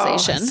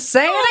conversation.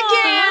 Say it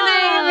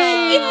again,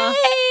 Amy.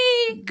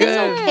 Yay!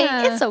 Good.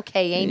 It's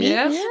okay, Amy.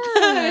 Yeah.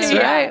 That's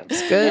right.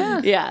 It's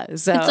good. Yeah.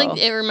 So It's like,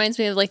 it reminds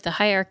me of like the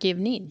hierarchy of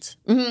needs.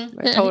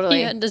 totally.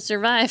 You had to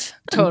survive.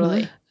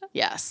 Totally.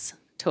 Yes.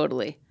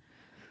 Totally.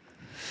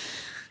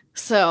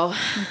 So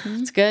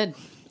it's good.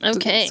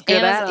 Okay. It's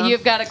good. Anna,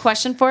 you've got a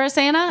question for us,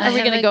 Anna? Are we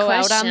going to go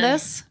out on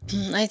this?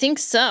 I think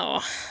so.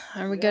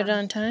 Are we good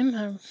on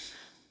time?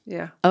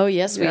 Yeah. Oh,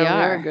 yes, we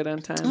are. We're good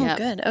on time. Oh,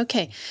 good.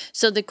 Okay.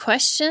 So the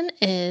question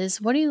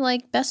is, what do you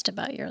like best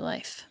about your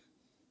life?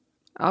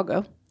 I'll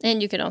go. And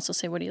you could also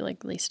say, what do you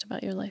like least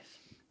about your life,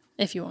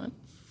 if you want?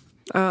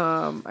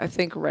 I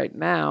think right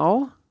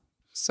now,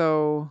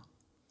 so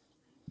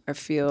I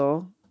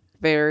feel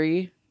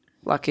very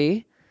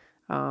lucky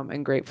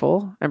and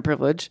grateful and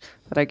privileged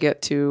that I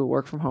get to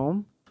work from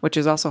home, which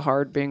is also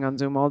hard being on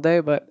Zoom all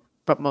day, but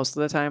most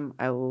of the time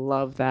I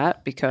love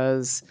that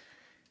because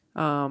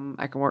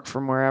I can work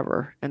from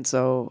wherever. And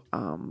so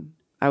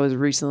I was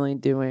recently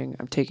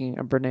I'm taking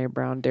a Brene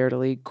Brown Dare to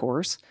Lead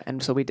course.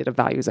 And so we did a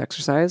values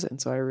exercise. And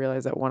so I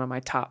realized that one of my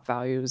top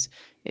values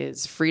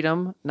is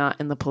freedom, not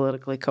in the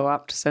politically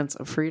co-opt sense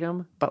of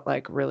freedom, but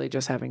like really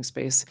just having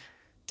space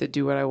to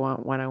do what I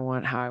want, when I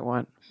want, how I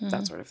want,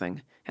 that sort of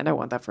thing. And I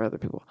want that for other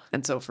people.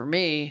 And so for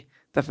me,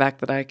 the fact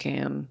that I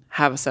can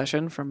have a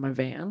session from my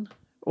van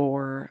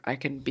or I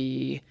can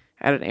be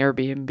at an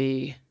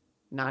Airbnb,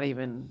 not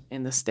even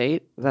in the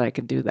state, that I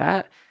can do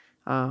that.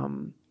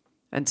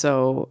 And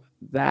so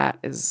that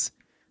is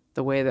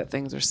the way that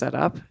things are set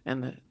up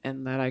and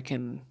that I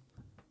can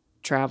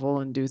travel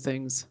and do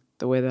things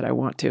the way that I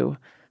want to.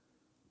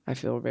 I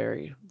feel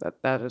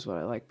that is what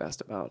I like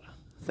best about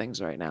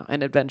things right now.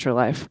 And adventure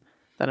life,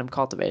 that I'm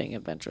cultivating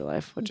adventure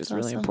life, which is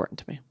really important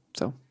to me.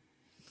 So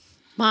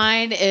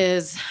mine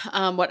is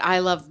what I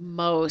love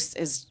most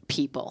is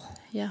people.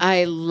 Yeah.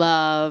 I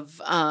love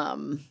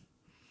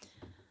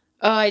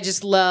I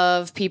just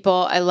love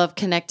people. I love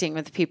connecting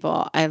with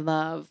people. I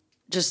love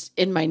just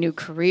in my new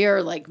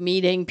career, like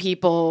meeting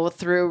people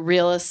through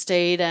real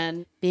estate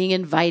and being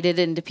invited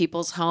into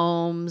people's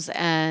homes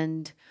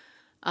and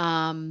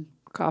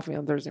coffee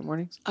on Thursday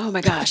mornings. Oh my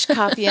gosh,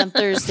 coffee on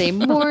Thursday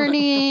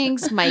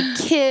mornings, my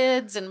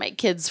kids and my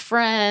kids'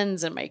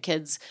 friends and my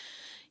kids,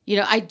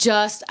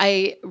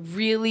 I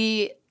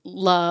really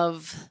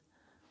love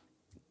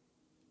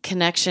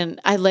connection.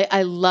 I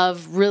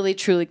love really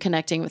truly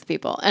connecting with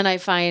people. And I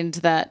find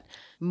that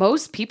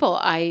most people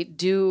I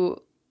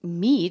do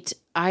meet,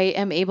 I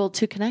am able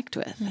to connect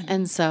with.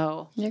 And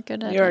so You're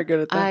good at You are it. good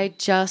at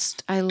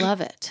that. I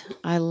love it.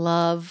 I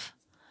love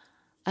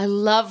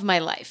my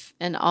life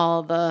and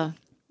all the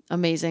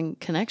amazing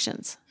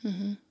connections.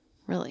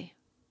 Really.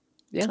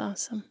 That's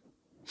awesome.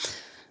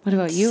 What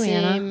about you, Say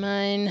Anna?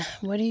 mine.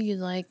 What do you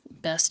like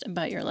best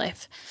about your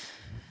life?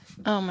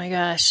 Oh my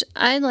gosh.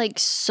 I like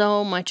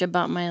so much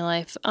about my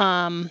life.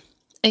 I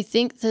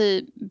think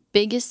the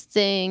biggest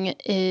thing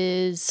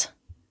is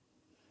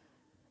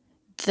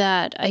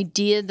that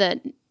idea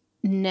that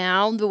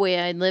now the way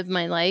I live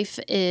my life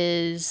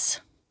is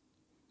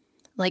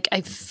like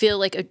I feel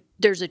like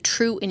there's a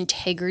true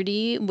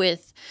integrity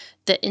with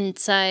the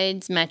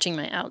insides matching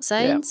my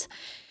outsides.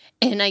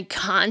 And I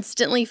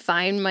constantly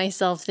find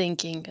myself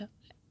thinking,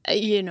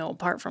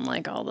 apart from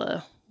like all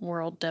the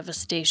world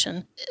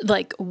devastation,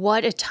 like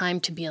what a time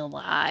to be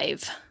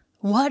alive.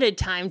 What a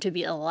time to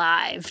be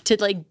alive, to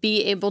like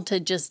be able to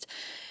just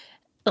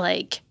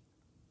like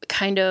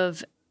kind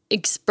of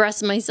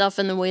express myself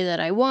in the way that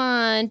I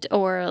want,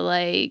 or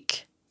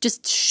like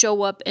just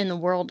show up in the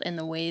world in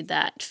the way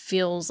that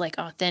feels like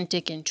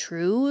authentic and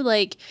true.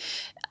 Like,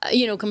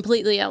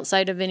 completely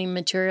outside of any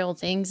material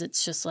things.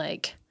 It's just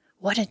like,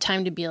 what a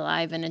time to be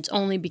alive. And it's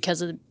only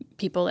because of the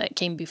people that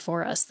came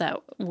before us that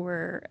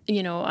were,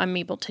 I'm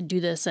able to do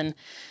this. And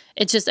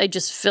it's just, I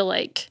just feel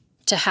like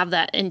to have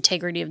that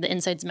integrity of the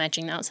insides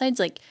matching the outsides,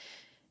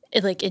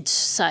 it's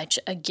such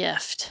a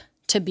gift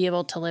to be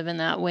able to live in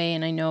that way.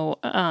 And I know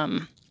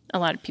a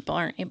lot of people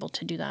aren't able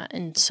to do that.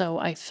 And so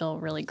I feel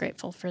really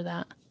grateful for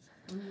that.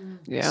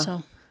 Yeah.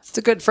 So It's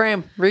a good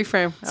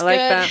reframe. I like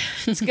that.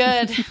 It's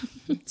good.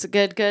 It's a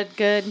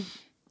good.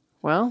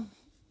 Well,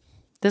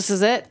 This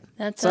is it.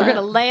 that's We're going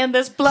to land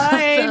this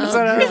plane. that's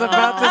what I was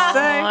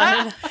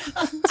about to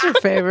say. What's your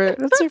favorite?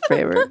 What's your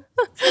favorite?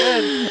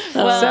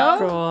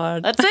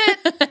 Well, that's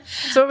it.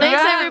 So we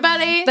Thanks, got-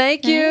 everybody.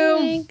 Thank you.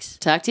 Thanks.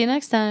 Talk to you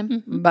next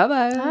time.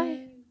 Bye-bye. Bye.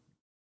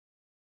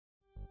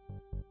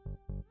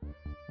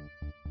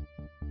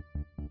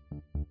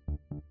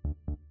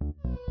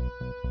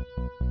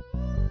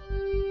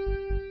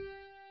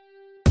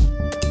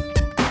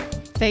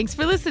 Thanks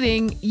for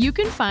listening. You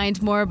can find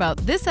more about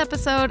this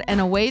episode and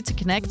a way to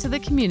connect to the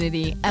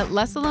community at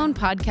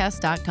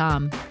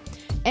lessalonepodcast.com.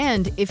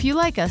 And if you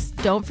like us,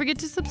 don't forget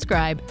to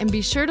subscribe and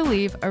be sure to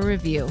leave a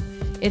review.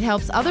 It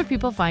helps other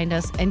people find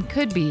us and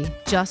could be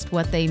just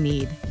what they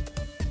need.